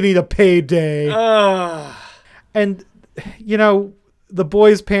not getting a payday. And, you know, the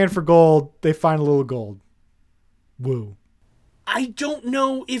boys pan for gold. They find a little gold. Woo. I don't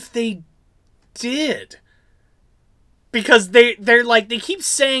know if they did. Because they're like, they keep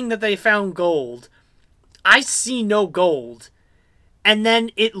saying that they found gold. I see no gold. And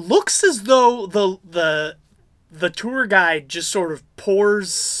then it looks as though the tour guide just sort of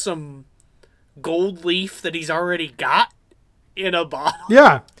pours some gold leaf that he's already got in a bottle.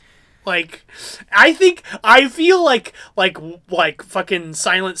 Yeah. Like, I feel like fucking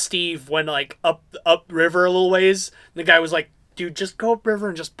Silent Steve went like up river a little ways. The guy was like, dude, just go up river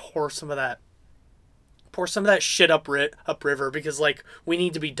and just pour some of that shit up river, because like we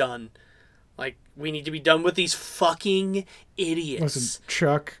need to be done. Like, we need to be done with these fucking idiots. Listen,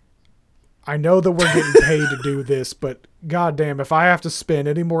 Chuck, I know that we're getting paid to do this, but goddamn, if I have to spend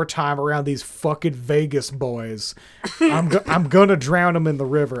any more time around these fucking Vegas boys, I'm gonna drown them in the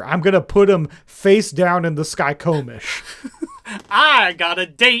river. I'm gonna put them face down in the Skycomish. I got a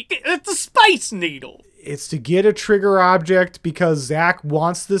date at the Spice Needle. It's to get a trigger object because Zach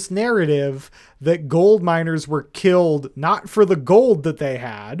wants this narrative that gold miners were killed not for the gold that they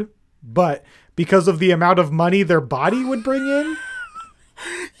had, but because of the amount of money their body would bring in.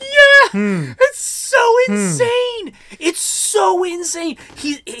 Yeah, it's so insane. It's so insane.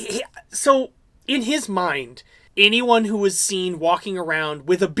 So in his mind, anyone who was seen walking around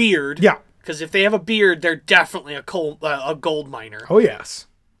with a beard, yeah, because if they have a beard, they're definitely a gold miner. Oh yes,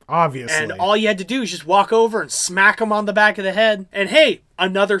 obviously. And all you had to do is just walk over and smack them on the back of the head, and hey,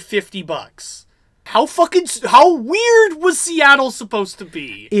 another $50. How weird was Seattle supposed to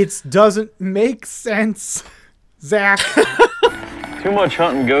be? It doesn't make sense, Zach. Too much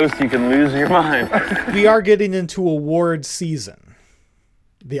hunting ghosts, you can lose your mind. We are getting into award season.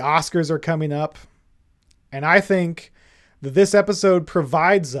 The Oscars are coming up, and I think that this episode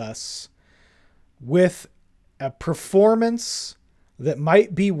provides us with a performance that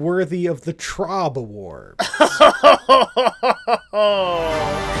might be worthy of the Traub Award.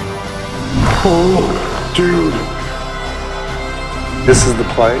 Oh, dude. This is the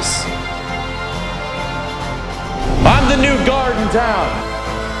place? I'm the new guard in town.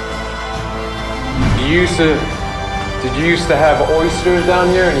 Did you used to have oysters down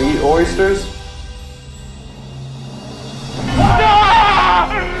here and eat oysters?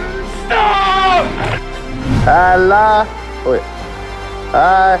 Stop!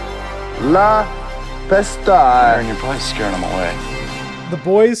 La Pesta. Aaron, you're probably scaring them away. The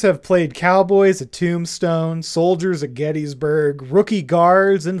boys have played cowboys at Tombstone, soldiers at Gettysburg, rookie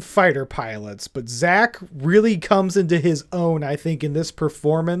guards, and fighter pilots. But Zach really comes into his own, I think, in this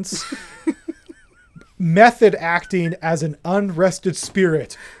performance. Method acting as an unrested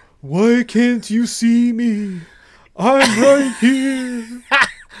spirit. Why can't you see me? I'm right here.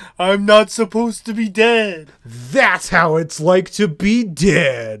 I'm not supposed to be dead. That's how it's like to be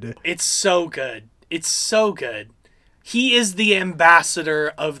dead. It's so good. It's so good. He is the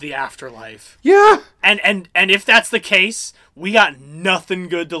ambassador of the afterlife. Yeah. And if that's the case, we got nothing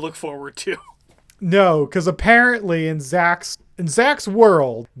good to look forward to. No, because apparently in Zach's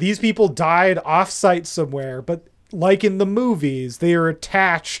world, these people died off-site somewhere, but like in the movies, they are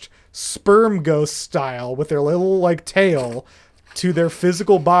attached sperm ghost style with their little like tail to their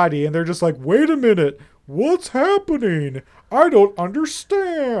physical body, and they're just like, wait a minute, What's happening? I don't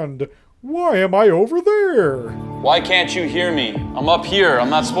understand. Why am I over there? Why can't you hear me? I'm up here. I'm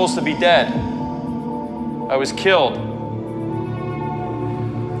not supposed to be dead. I was killed.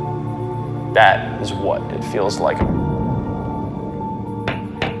 That is what it feels like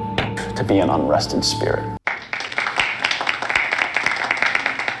to be an unrested spirit.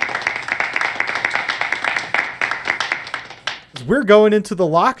 We're going into the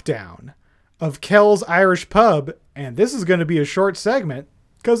lockdown of Kel's Irish Pub, and this is going to be a short segment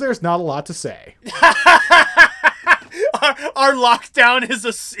because there's not a lot to say. Our lockdown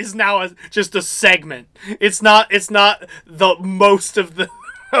is now just a segment. It's not the most of the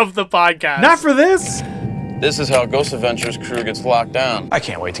podcast. Not for this. This is how Ghost Adventures crew gets locked down. I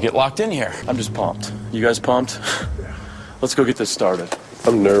can't wait to get locked in here. I'm just pumped. You guys pumped? Let's go get this started.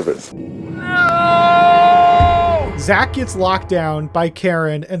 I'm nervous. Zach gets locked down by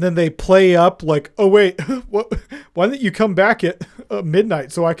Karen, and then they play up like, oh wait, what? Why don't you come back at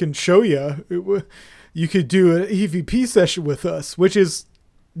midnight so I can show you? You could do an EVP session with us, which is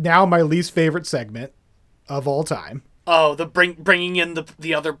now my least favorite segment of all time. Oh, the bringing in the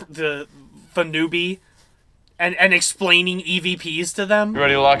newbie and explaining EVPs to them. You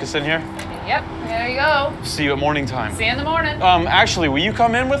ready to lock us in here? Yep, there you go. See you at morning time. See you in the morning. Actually, will you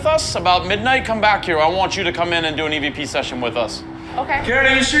come in with us about midnight? Come back here. I want you to come in and do an EVP session with us. Okay.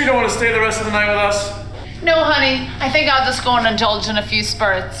 Karen, are you sure you don't want to stay the rest of the night with us? No, honey. I think I'll just go and indulge in a few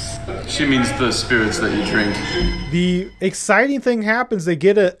spirits. She means the spirits that you drink. The exciting thing happens. They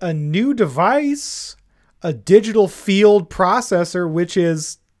get a new device, a digital field processor, which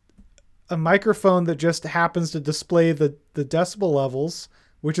is a microphone that just happens to display the decibel levels,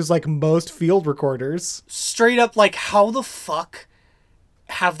 which is like most field recorders. Straight up, like, how the fuck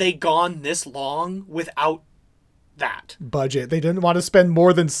have they gone this long without that budget? They didn't want to spend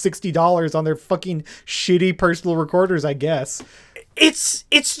more than $60 on their fucking shitty personal recorders, I guess. It's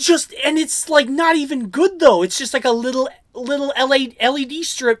just, and it's like not even good though. It's just like a little LED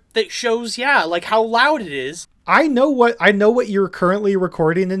strip that shows, like how loud it is. I know what you're currently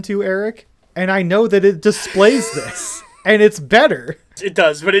recording into, Eric, and I know that it displays this, and it's better. It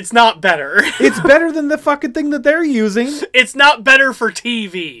does, but it's not better. It's better than the fucking thing that they're using. It's not better for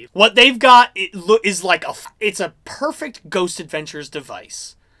TV. What they've got is like it's a perfect Ghost Adventures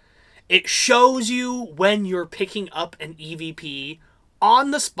device. It shows you when you're picking up an EVP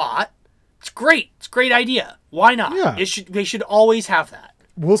on the spot. It's great. It's a great idea. Why not? Yeah. They should always have that.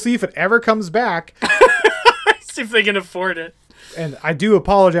 We'll see if it ever comes back. See if they can afford it. And I do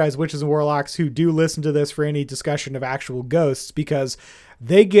apologize, Witches and Warlocks, who do listen to this for any discussion of actual ghosts, because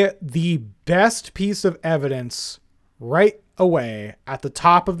they get the best piece of evidence right away at the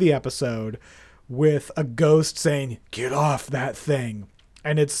top of the episode with a ghost saying, "Get off that thing."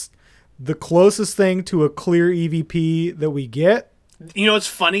 And it's the closest thing to a clear EVP that we get. You know what's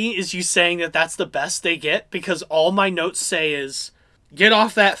funny is you saying that that's the best they get, because all my notes say is, "Get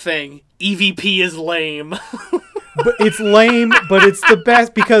off that thing. EVP is lame." But it's lame, but it's the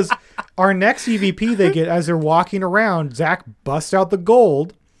best, because our next EVP they get, as they're walking around, Zach busts out the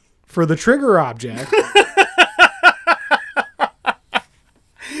gold for the trigger object.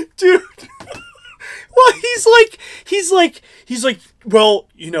 Dude. Well, he's like, well,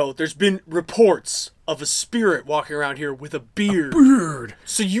 you know, there's been reports of a spirit walking around here with a beard.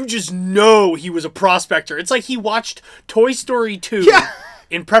 So you just know he was a prospector. It's like he watched Toy Story 2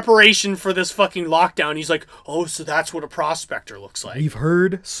 in preparation for this fucking lockdown. He's like, oh, so that's what a prospector looks like. We've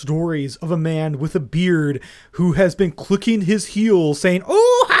heard stories of a man with a beard who has been clicking his heels saying,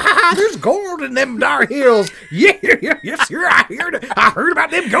 "Oh, ha, ha, ha, there's gold in them dar hills. Yeah, yes, sir, I heard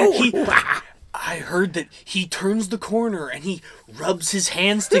about them gold." I heard that he turns the corner and he rubs his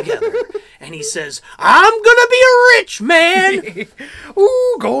hands together and he says, "I'm gonna be a rich man."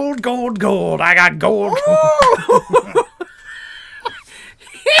 Ooh, gold, gold, gold. I got gold.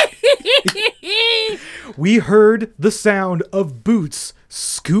 We heard the sound of boots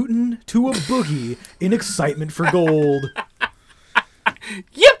scooting to a boogie in excitement for gold.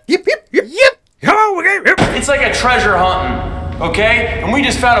 Yep. It's like a treasure hunting, okay? And we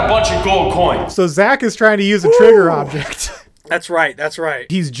just found a bunch of gold coins. So Zach is trying to use a trigger object. That's right.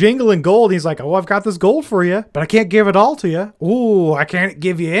 He's jingling gold. He's like, "Oh, I've got this gold for you, but I can't give it all to you. Ooh, I can't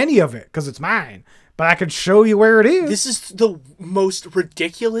give you any of it because it's mine, but I can show you where it is." This is the most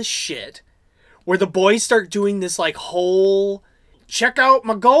ridiculous shit, where the boys start doing this like whole, "Check out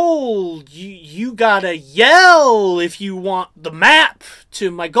my gold. You gotta yell if you want the map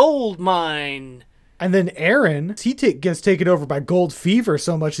to my gold mine." And then Aaron, gets taken over by gold fever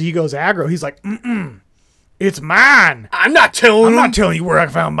so much that he goes aggro. He's like, It's mine. I'm not telling I'm him. not telling you where I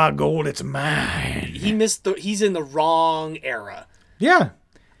found my gold. It's mine. He's in the wrong era. Yeah.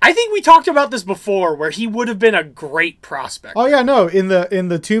 I think we talked about this before, where he would have been a great prospect. Oh yeah, no. In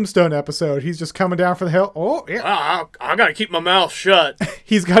the Tombstone episode, he's just coming down for the hill. Oh yeah. I gotta keep my mouth shut.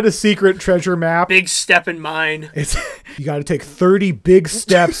 He's got a secret treasure map. Big step in mine. You got to take 30 big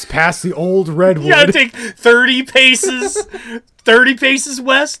steps past the old redwood. You gotta take 30 paces, 30 paces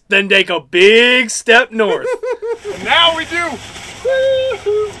west, then take a big step north. Now we do.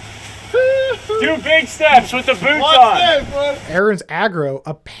 Do big steps with the boots on. Aaron's aggro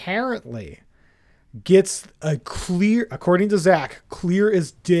apparently gets a clear, according to Zach, clear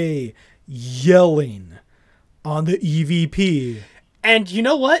as day yelling on the EVP. And you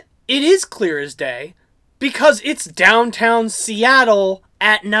know what? It is clear as day because it's downtown Seattle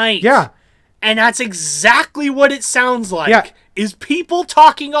at night. Yeah. And that's exactly what it sounds like. Yeah. Is people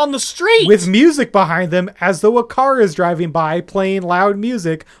talking on the street. With music behind them as though a car is driving by playing loud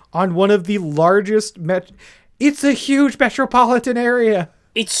music on one of the largest It's a huge metropolitan area.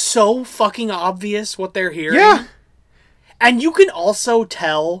 It's so fucking obvious what they're hearing. Yeah. And you can also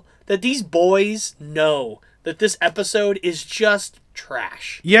tell that these boys know that this episode is just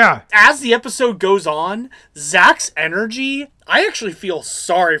trash. Yeah. As the episode goes on, Zach's energy, I actually feel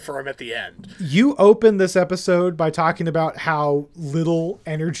sorry for him at the end. You open this episode by talking about how little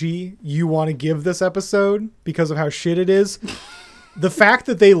energy you want to give this episode because of how shit it is. The fact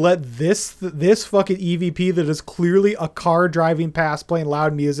that they let this fucking EVP that is clearly a car driving past playing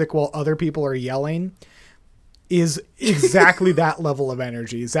loud music while other people are yelling is exactly that level of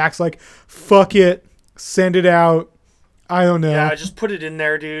energy. Zach's like, fuck it, send it out. I don't know. Yeah, just put it in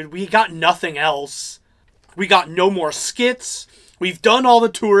there, dude. We got nothing else. We got no more skits. We've done all the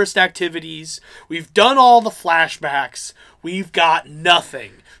tourist activities. We've done all the flashbacks. We've got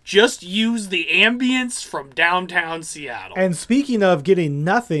nothing. Just use the ambience from downtown Seattle. And speaking of getting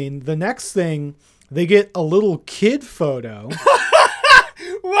nothing, the next thing, they get a little kid photo.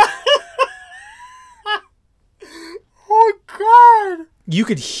 Oh, God. You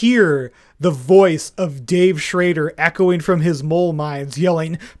could hear the voice of Dave Schrader echoing from his mole mines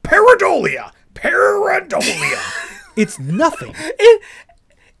yelling, Pareidolia! Pareidolia! It's nothing.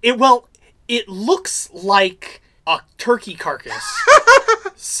 It looks like a turkey carcass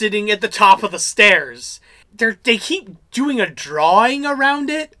sitting at the top of the stairs. They keep doing a drawing around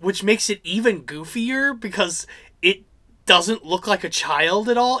it, which makes it even goofier because it doesn't look like a child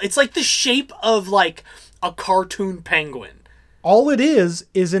at all. It's like the shape of like a cartoon penguin. All it is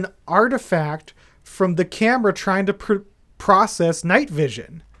an artifact from the camera trying to process night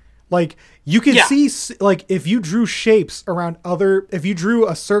vision. Like, you can see, like, if you drew shapes around if you drew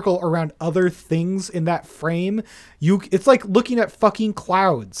a circle around other things in that frame, it's like looking at fucking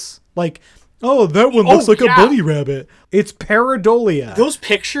clouds. Like, oh, that one looks like a bunny rabbit. It's pareidolia. Those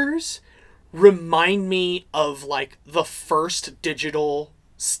pictures remind me of, like, the first digital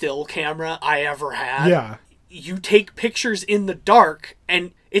still camera I ever had. Yeah. You take pictures in the dark,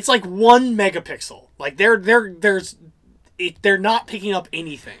 and it's like 1 megapixel. Like, they're not picking up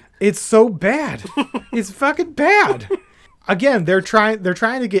anything. It's so bad. It's fucking bad. Again, they're trying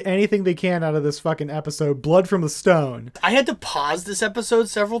to get anything they can out of this fucking episode. Blood from the stone. I had to pause this episode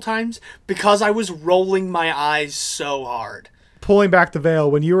several times because I was rolling my eyes so hard. Pulling back the veil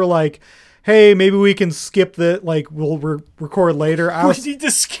when you were like, hey, maybe we can skip we'll record later. We need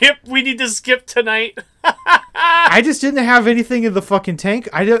to skip tonight. I just didn't have anything in the fucking tank.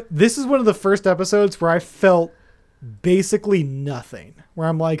 This is one of the first episodes where I felt basically nothing. Where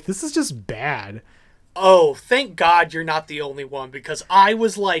I'm like, this is just bad. Oh, thank God you're not the only one, because I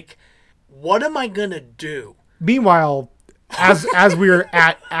was like, what am I gonna do? Meanwhile, as we are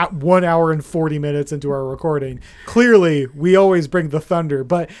at 1 hour and 40 minutes into our recording, clearly we always bring the thunder,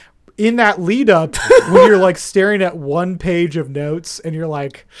 but in that lead up, when you're like staring at one page of notes and you're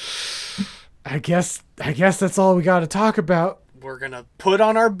like, I guess that's all we got to talk about. We're gonna put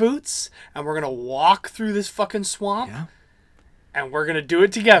on our boots and we're gonna walk through this fucking swamp. Yeah. And we're gonna do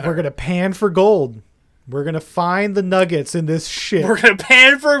it together. We're gonna pan for gold. We're gonna find the nuggets in this shit. We're gonna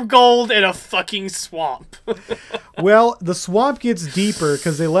pan for gold in a fucking swamp. Well, the swamp gets deeper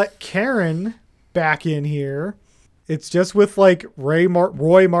because they let Karen back in here. It's just with like Roy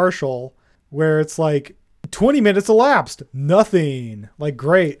Marshall, where it's like 20 minutes elapsed. Nothing. Like,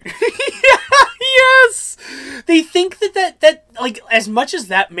 great. Yes! They think that like, as much as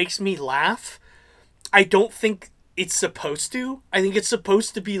that makes me laugh, I don't think it's supposed to. I think it's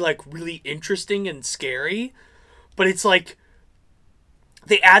supposed to be like really interesting and scary, but it's like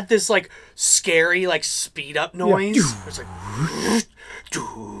they add this like scary like speed up noise. Yeah. It's like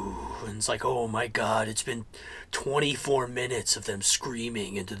and Aaron's like, oh my God, it's been 24 minutes of them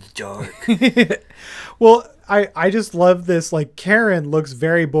screaming into the dark. Well, I just love this. Like, Karen looks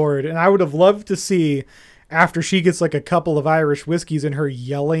very bored, and I would have loved to see, after she gets like a couple of Irish whiskeys, and her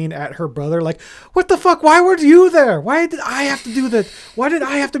yelling at her brother, like, what the fuck? Why weren't you there? Why did I have to do that? Why did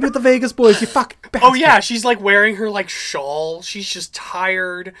I have to be with the Vegas boys? You fucking bastard. Oh yeah, she's like wearing her like shawl. She's just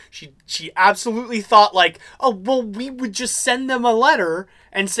tired. She absolutely thought like, oh, well, we would just send them a letter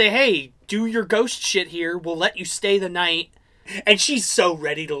and say, hey, do your ghost shit here. We'll let you stay the night. And she's so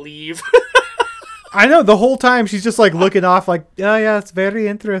ready to leave. I know, the whole time she's just like looking off like, oh yeah, it's very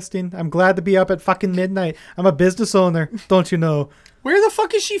interesting. I'm glad to be up at fucking midnight. I'm a business owner, don't you know? Where the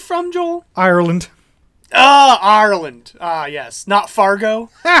fuck is she from, Joel? Ireland. Ireland. Yes. Not Fargo.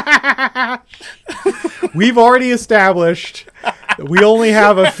 We've already established that we only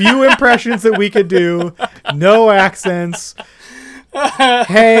have a few impressions that we could do. No accents.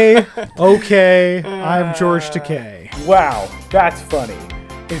 Hey, okay, I'm George Takei. Wow, that's funny.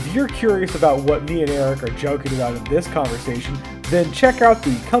 If you're curious about what me and Eric are joking about in this conversation, then check out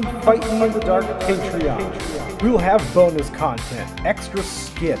the Come Fight Me in the Dark Patreon. We'll have bonus content, extra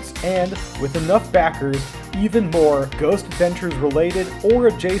skits, and, with enough backers, even more Ghost Adventures related or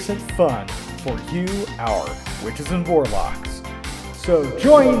adjacent fun for you, our witches and warlocks. So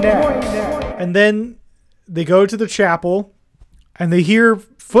join now! And then they go to the chapel, and they hear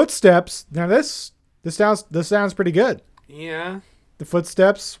footsteps. Now this sounds pretty good. Yeah. The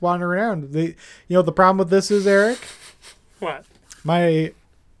footsteps wandering around. The problem with this is, Eric. What? My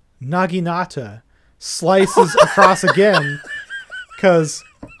naginata slices across again because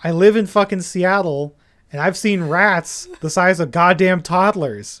I live in fucking Seattle and I've seen rats the size of goddamn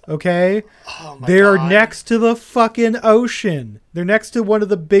toddlers. Okay, they're next to the fucking ocean. They're next to one of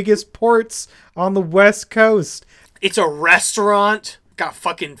the biggest ports on the West Coast. It's a restaurant. Got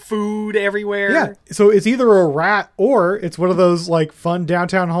fucking food everywhere. Yeah, so it's either a rat or it's one of those like fun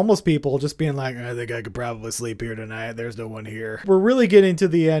downtown homeless people just being like, I think I could probably sleep here tonight. There's no one here. We're really getting to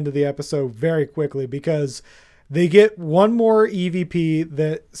the end of the episode very quickly because they get one more EVP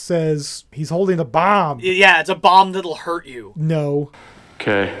that says he's holding a bomb. Yeah, it's a bomb that'll hurt you. No.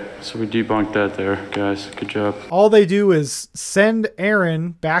 Okay, so we debunked that there, guys. Good job. All they do is send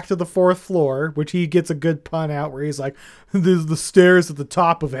Aaron back to the 4th floor, which he gets a good pun out where he's like, there's the stairs at the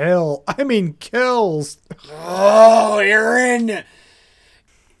top of hell. I mean, kills. Oh, Aaron.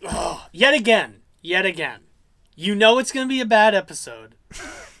 Oh, yet again. You know it's going to be a bad episode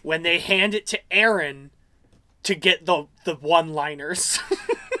when they hand it to Aaron to get the one-liners.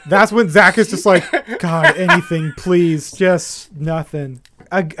 That's when Zach is just like, God, anything, please, just nothing.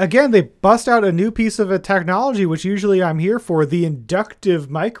 Again, they bust out a new piece of technology, which usually I'm here for, the inductive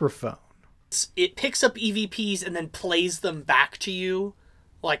microphone. It picks up EVPs and then plays them back to you,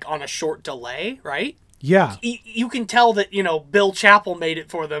 like on a short delay, right? Yeah. You can tell that, Bill Chappell made it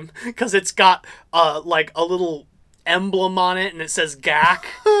for them because it's got like a little emblem on it and it says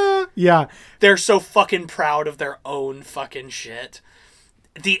GAC. Yeah. They're so fucking proud of their own fucking shit.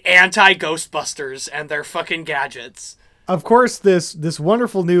 The anti-Ghostbusters and their fucking gadgets. Of course, this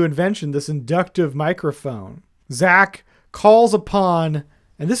wonderful new invention, this inductive microphone, Zach calls upon,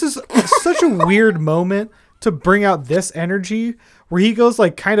 and this is such a weird moment to bring out this energy, where he goes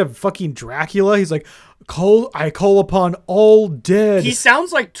like kind of fucking Dracula. He's like, I call upon all dead. He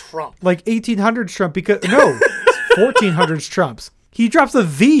sounds like Trump. Like 1800s Trump, because, no, 1400s Trumps. He drops a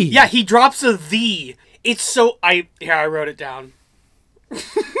V. Yeah, he drops a V. It's so, I wrote it down.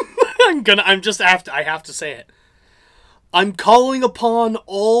 I have to say it. I'm calling upon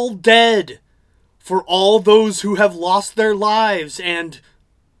all dead for all those who have lost their lives and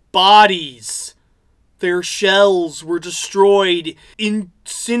bodies. Their shells were destroyed,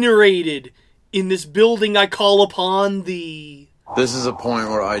 incinerated. In this building I call upon thee. This is a point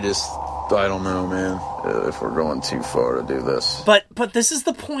where I don't know, man, if we're going too far to do this. But this is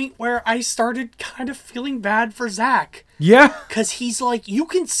the point where I started kind of feeling bad for Zach. Yeah. Because he's like, you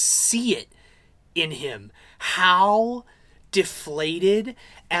can see it in him. How deflated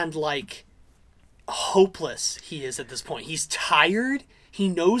and like hopeless he is at this point. He's tired. He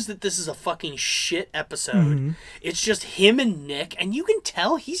knows that this is a fucking shit episode. Mm-hmm. It's just him and Nick, and you can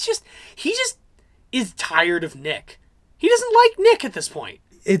tell he just is tired of Nick. He doesn't like Nick at this point.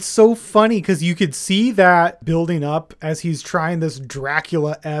 It's so funny because you could see that building up as he's trying this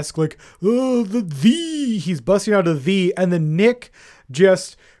Dracula-esque, like, oh, the V. He's busting out a V, and then Nick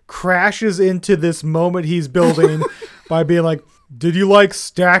just crashes into this moment he's building by being like, did you like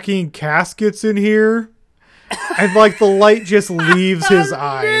stacking caskets in here? And like the light just leaves his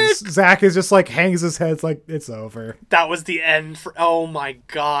eyes. Zach is just like hangs his head like it's over. That was the end for. Oh my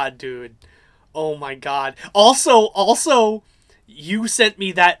god, dude. Oh my god. Also, you sent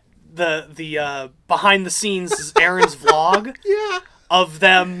me that the behind the scenes Aaron's vlog. Yeah. Of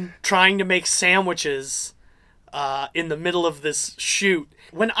them trying to make sandwiches in the middle of this shoot.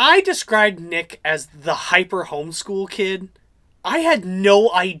 When I described Nick as the hyper homeschool kid, I had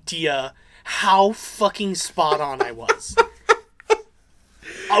no idea how fucking spot on I was.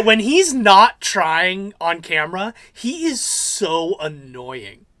 When he's not trying on camera, he is so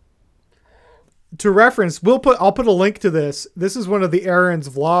annoying. To reference, I'll put a link to this. This is one of the Aaron's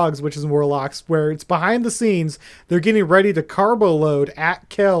vlogs, which is Warlocks, where it's behind the scenes. They're getting ready to carbo load at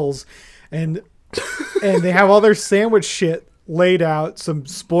Kells, and they have all their sandwich shit laid out. Some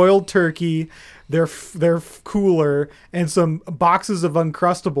spoiled turkey, their cooler, and some boxes of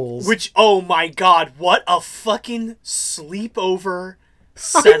Uncrustables. Which, oh my god, what a fucking sleepover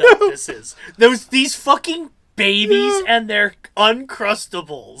setup this is. These fucking babies and their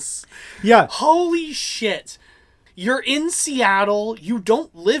Uncrustables. Yeah. Holy shit. You're in Seattle. You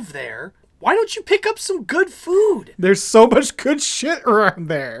don't live there. Why don't you pick up some good food? There's so much good shit around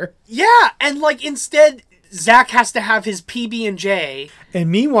there. Yeah, and like instead, Zach has to have his PB&J. And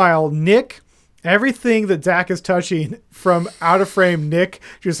meanwhile, Nick, everything that Zach is touching from out of frame, Nick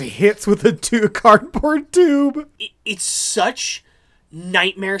just hits with a cardboard tube. It's such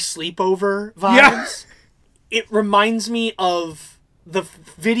nightmare sleepover vibes. Yeah. It reminds me of the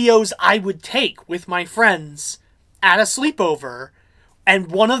videos I would take with my friends at a sleepover, and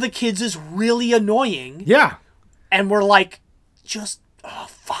one of the kids is really annoying. Yeah. And we're like, oh,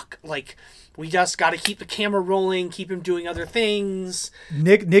 fuck. Like, we just got to keep the camera rolling, keep him doing other things.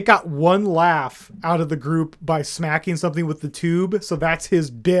 Nick got one laugh out of the group by smacking something with the tube, so that's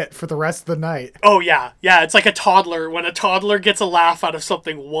his bit for the rest of the night. Oh, yeah. Yeah, it's like a toddler. When a toddler gets a laugh out of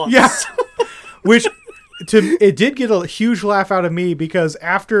something once. Yeah. Which... it did get a huge laugh out of me because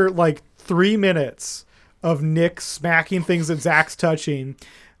after like 3 minutes of Nick smacking things that Zach's touching,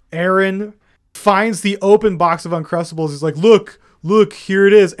 Aaron finds the open box of Uncrustables. He's like, look, here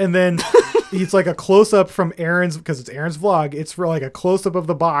it is. And then it's like a close up from Aaron's, because it's Aaron's vlog. It's for like a close up of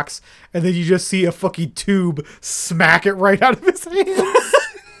the box. And then you just see a fucking tube smack it right out of his hands.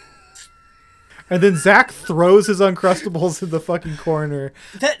 And then Zach throws his Uncrustables in the fucking corner.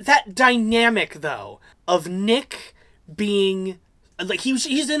 That dynamic, though, of Nick being... like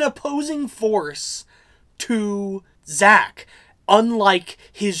he's an opposing force to Zach, unlike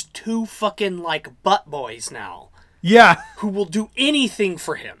his two fucking, like, butt boys now. Yeah. Who will do anything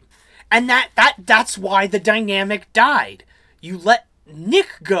for him. And that's why the dynamic died. You let Nick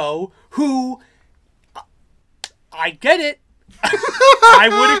go, who... I get it. I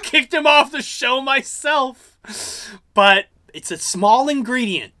would have kicked him off the show myself, but it's a small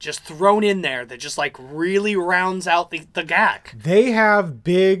ingredient just thrown in there that just like really rounds out the gag. They have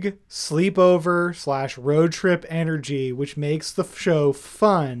big sleepover / road trip energy, which makes the show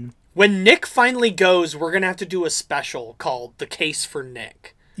fun. When Nick finally goes, we're going to have to do a special called The Case for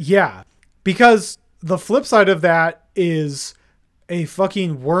Nick. Yeah, because the flip side of that is a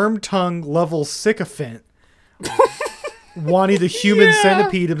fucking worm tongue level sycophant wanting to human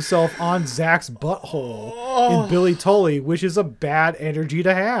centipede himself on Zach's butthole in Billy Tully, which is a bad energy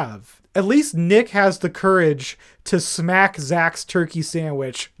to have. At least Nick has the courage to smack Zach's turkey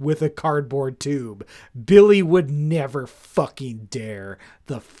sandwich with a cardboard tube. Billy would never fucking dare.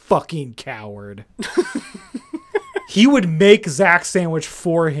 The fucking coward. He would make Zach's sandwich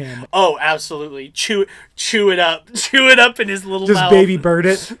for him. Oh, absolutely. Chew it up. Chew it up in his little mouth. Just baby bird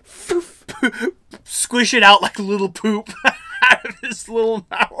it. Squish it out like little poop out of his little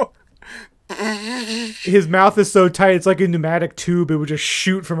mouth. His mouth is so tight, it's like a pneumatic tube. It would just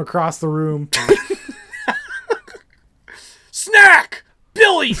shoot from across the room. Snack!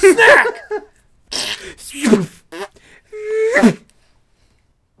 Billy, snack!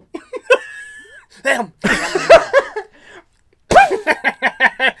 Damn.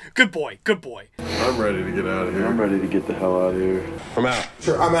 Good boy, good boy. I'm ready to get out of here. I'm ready to get the hell out of here. I'm out.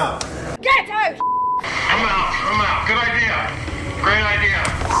 Sure, I'm out. Get out! I'm out. Good idea. Great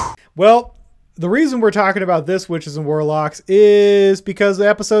idea. Well, the reason we're talking about this Witches and Warlocks is because the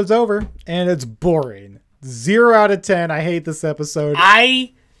episode's over and it's boring. 0 out of 10. I hate this episode.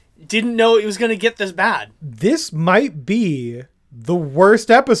 I didn't know it was going to get this bad. This might be the worst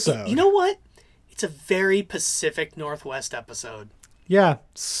episode. You know what? It's a very Pacific Northwest episode. Yeah,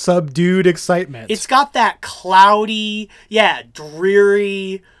 subdued excitement. It's got that cloudy,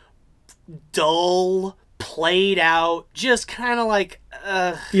 dreary, dull played out, just kind of like,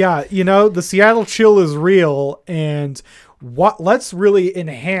 Yeah, the Seattle chill is real, and let's really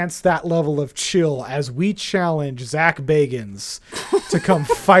enhance that level of chill as we challenge Zach Bagans to come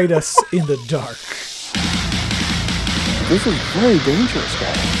fight us in the dark. This is very dangerous,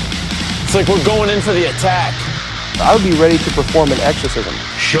 guys. It's like we're going in for the attack. I would be ready to perform an exorcism.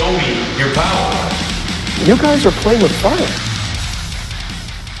 Show me your power. You guys are playing with fire.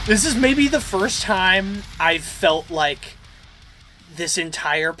 This is maybe the first time I've felt like this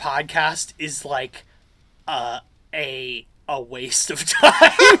entire podcast is like a waste of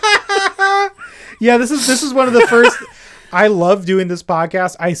time. Yeah, this is one of the first. I love doing this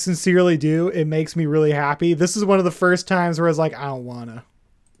podcast. I sincerely do. It makes me really happy. This is one of the first times where I was like, I don't wanna.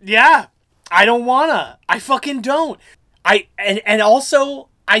 Yeah, I don't wanna. I fucking don't. And also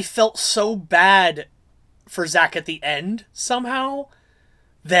I felt so bad for Zach at the end somehow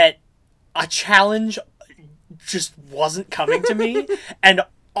that a challenge just wasn't coming to me. And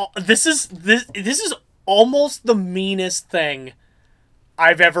this is almost the meanest thing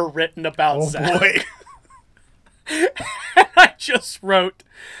I've ever written about Zach. Boy. I just wrote,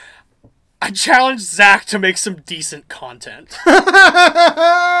 I challenged Zach to make some decent content.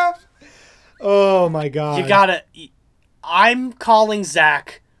 Oh my god. I'm calling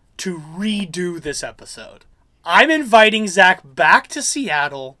Zach to redo this episode. I'm inviting Zach back to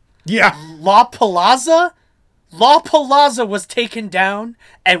Seattle. Yeah. La Plaza was taken down,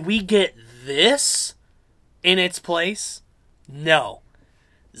 and we get this in its place? No.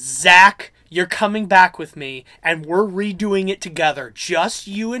 Zach, you're coming back with me, and we're redoing it together. Just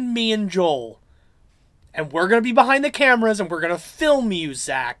you and me and Joel. And we're going to be behind the cameras, and we're going to film you,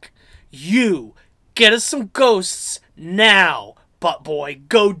 Zach. You, get us some ghosts now. Butt boy,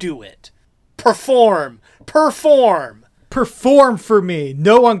 go do it. Perform for me.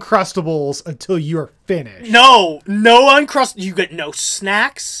 No Uncrustables until you're finished. No Uncrustables. You get no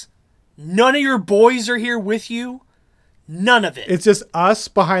snacks. None of your boys are here with you. None of it. It's just us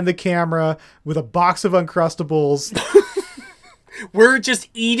behind the camera with a box of Uncrustables. We're just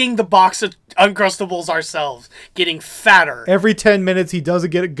eating the box of Uncrustables ourselves, getting fatter. Every 10 minutes he doesn't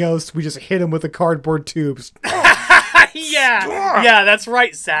get a ghost, we just hit him with the cardboard tubes. Yeah, that's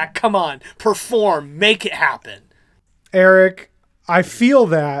right, Zach. Come on. Perform. Make it happen. Eric, I feel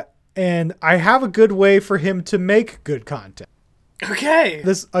that, and I have a good way for him to make good content. Okay.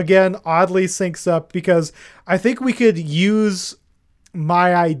 This, again, oddly syncs up because I think we could use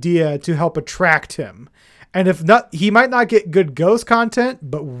my idea to help attract him. And if not, he might not get good ghost content,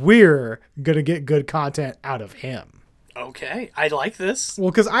 but we're going to get good content out of him. Okay, I like this.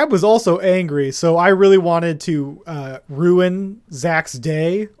 Well, because I was also angry, so I really wanted to ruin Zach's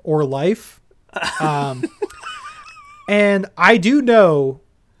day or life. And I do know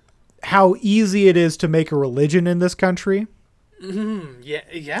how easy it is to make a religion in this country. Mm-hmm.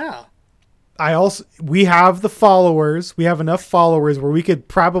 Yeah. We have the followers. We have enough followers where we could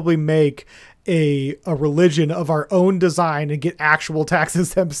probably make a religion of our own design and get actual tax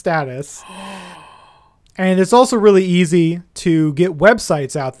exempt status. And it's also really easy to get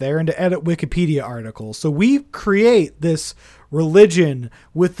websites out there and to edit Wikipedia articles. So we create this religion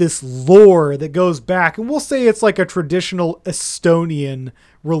with this lore that goes back, and we'll say it's like a traditional Estonian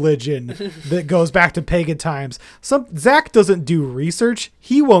religion that goes back to pagan times. Zach doesn't do research.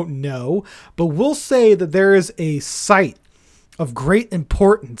 He won't know, but we'll say that there is a site of great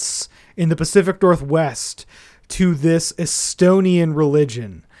importance in the Pacific Northwest to this Estonian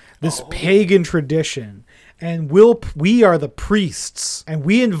religion, this pagan tradition. And we are the priests, and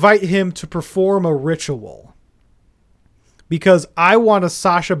we invite him to perform a ritual. Because I want to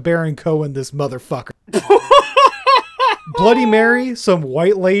Sacha Baron Cohen this motherfucker. Bloody Mary, some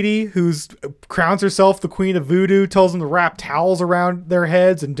white lady who's crowns herself the queen of voodoo, tells them to wrap towels around their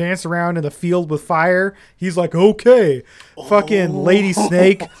heads and dance around in the field with fire. He's like, okay. Fucking Lady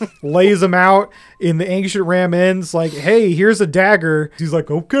Snake lays him out in the ancient ram ends like, hey, here's a dagger. He's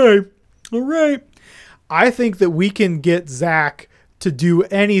like, okay, all right. I think that we can get Zach to do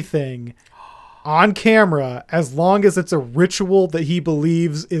anything on camera as long as it's a ritual that he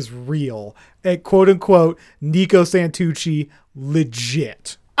believes is real. And quote unquote, Nico Santucci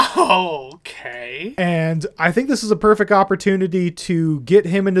legit. Okay. And I think this is a perfect opportunity to get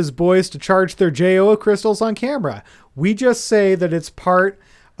him and his boys to charge their JO crystals on camera. We just say that it's part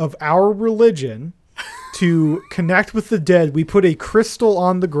of our religion to connect with the dead. We put a crystal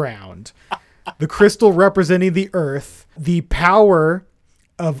on the ground. The crystal representing the earth, the power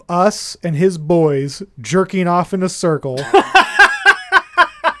of us and his boys jerking off in a circle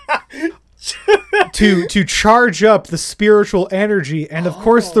to charge up the spiritual energy. And of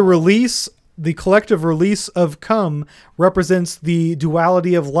course, the release the collective release of cum represents the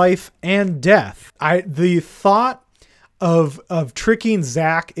duality of life and death. The thought of tricking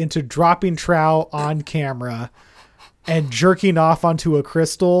Zach into dropping trow on camera and jerking off onto a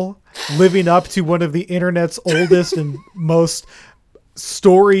crystal, living up to one of the internet's oldest and most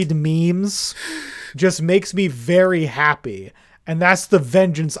storied memes, just makes me very happy. And that's the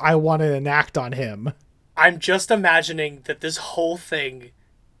vengeance I want to enact on him. I'm just imagining that this whole thing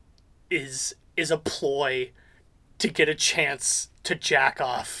is a ploy to get a chance to jack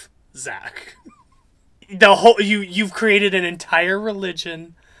off Zach. You've created an entire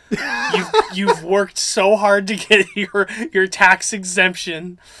religion. You've worked so hard to get your tax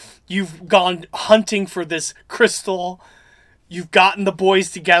exemption. You've gone hunting for this crystal. You've gotten the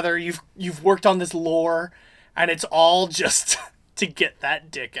boys together. You've worked on this lore, and it's all just to get that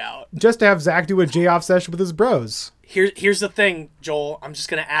dick out. Just to have Zach do a J-off session with his bros. Here's the thing, Joel. I'm just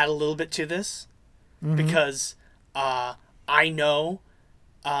gonna add a little bit to this because I know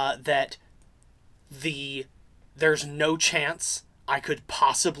that there's no chance I could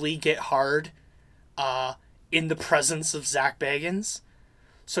possibly get hard in the presence of Zach Bagans.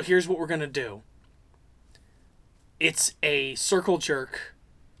 So here's what we're going to do. It's a circle jerk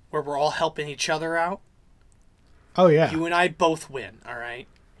where we're all helping each other out. Oh, yeah. You and I both win, all right?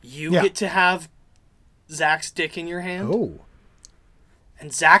 You get to have Zach's dick in your hand. Oh.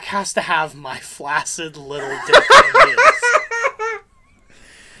 And Zach has to have my flaccid little dick in his.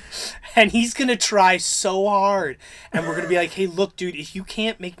 And he's going to try so hard. And we're going to be like, hey, look, dude, if you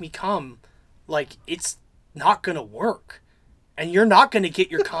can't make me come, like, it's not going to work. And you're not going to get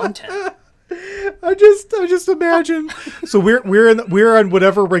your content. I just imagine. So we're on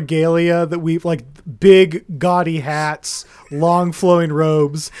whatever regalia that we've, like, big gaudy hats, long flowing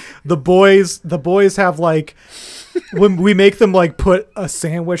robes. The boys have, like, when we make them, like, put a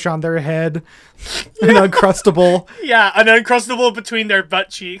sandwich on their head, an Uncrustable. Yeah, an Uncrustable between their butt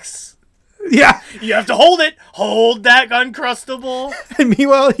cheeks. Yeah. You have to hold it. Hold that Uncrustable. And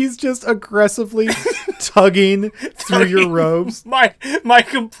meanwhile, he's just aggressively tugging through your robes. My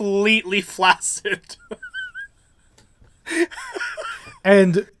completely flaccid.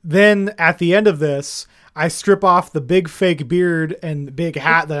 And then at the end of this, I strip off the big fake beard and big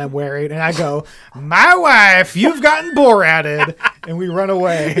hat that I'm wearing, and I go, my wife, you've gotten Borated. And we run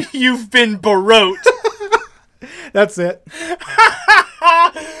away. You've been Borot. That's it.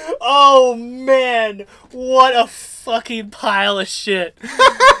 Oh, man. What a fucking pile of shit.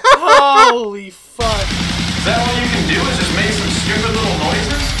 Holy fuck. Is that all you can do is just make some stupid little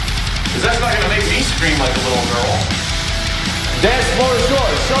noises? Because that's not going to make me scream like a little girl. Dance floor is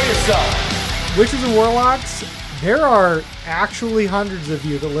yours. Show yourself. Witches and Warlocks, there are actually hundreds of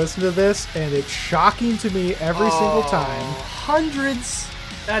you that listen to this, and it's shocking to me every single time. Hundreds?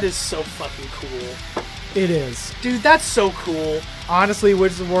 That is so fucking cool. It is. Dude, that's so cool. Honestly,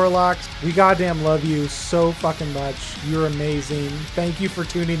 Witches and Warlocks, we goddamn love you so fucking much. You're amazing. Thank you for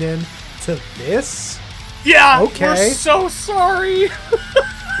tuning in to this. Yeah, okay. We're so sorry.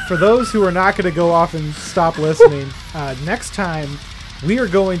 For those who are not going to go off and stop listening, next time we are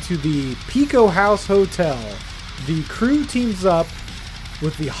going to the Pico House Hotel. The crew teams up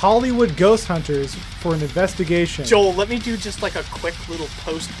with the Hollywood Ghost Hunters for an investigation. Joel, let me do just like a quick little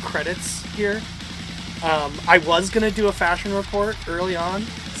post-credits here. I was going to do a fashion report early on.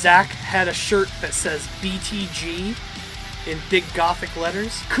 Zach had a shirt that says BTG in big Gothic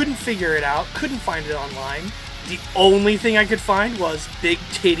letters. Couldn't figure it out. Couldn't find it online. The only thing I could find was Big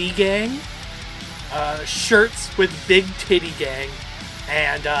Titty Gang. Shirts with Big Titty Gang.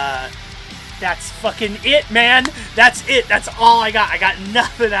 And that's fucking it, man. That's it. That's all I got. I got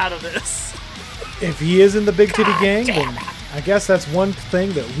nothing out of this. If he is in the Big Titty Gang, then I guess that's one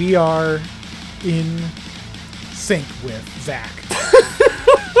thing that we are in sync with, Zach.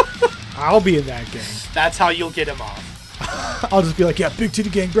 I'll be in that gang. That's how you'll get him off. I'll just be like, yeah, Big Titty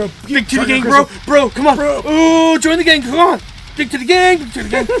Gang, bro. Big Titty Gang, bro. Bro, come on. Bro. Oh, join the gang. Come on. Big Titty Gang. Big Titty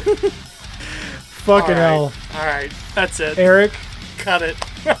Gang. Fucking hell. All right. That's it. Eric. Cut it.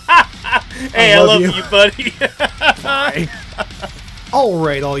 Hey, I love you, buddy. Bye. All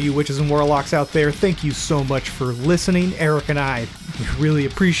right, all you witches and warlocks out there, thank you so much for listening. Eric and I, we really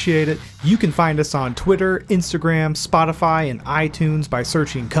appreciate it. You can find us on Twitter, Instagram, Spotify, and iTunes by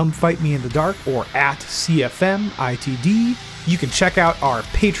searching Come Fight Me in the Dark or at CFMITD. You can check out our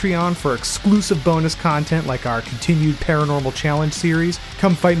Patreon for exclusive bonus content like our continued Paranormal Challenge series,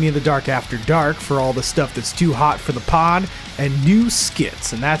 Come Fight Me in the Dark After Dark for all the stuff that's too hot for the pod, and new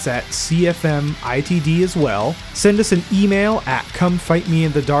skits, and that's at CFMITD as well. Send us an email at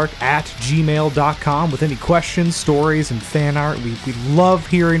comefightmeinthedark@gmail.com with any questions, stories, and fan art. We love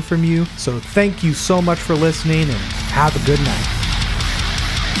hearing from you, so thank you so much for listening, and have a good night.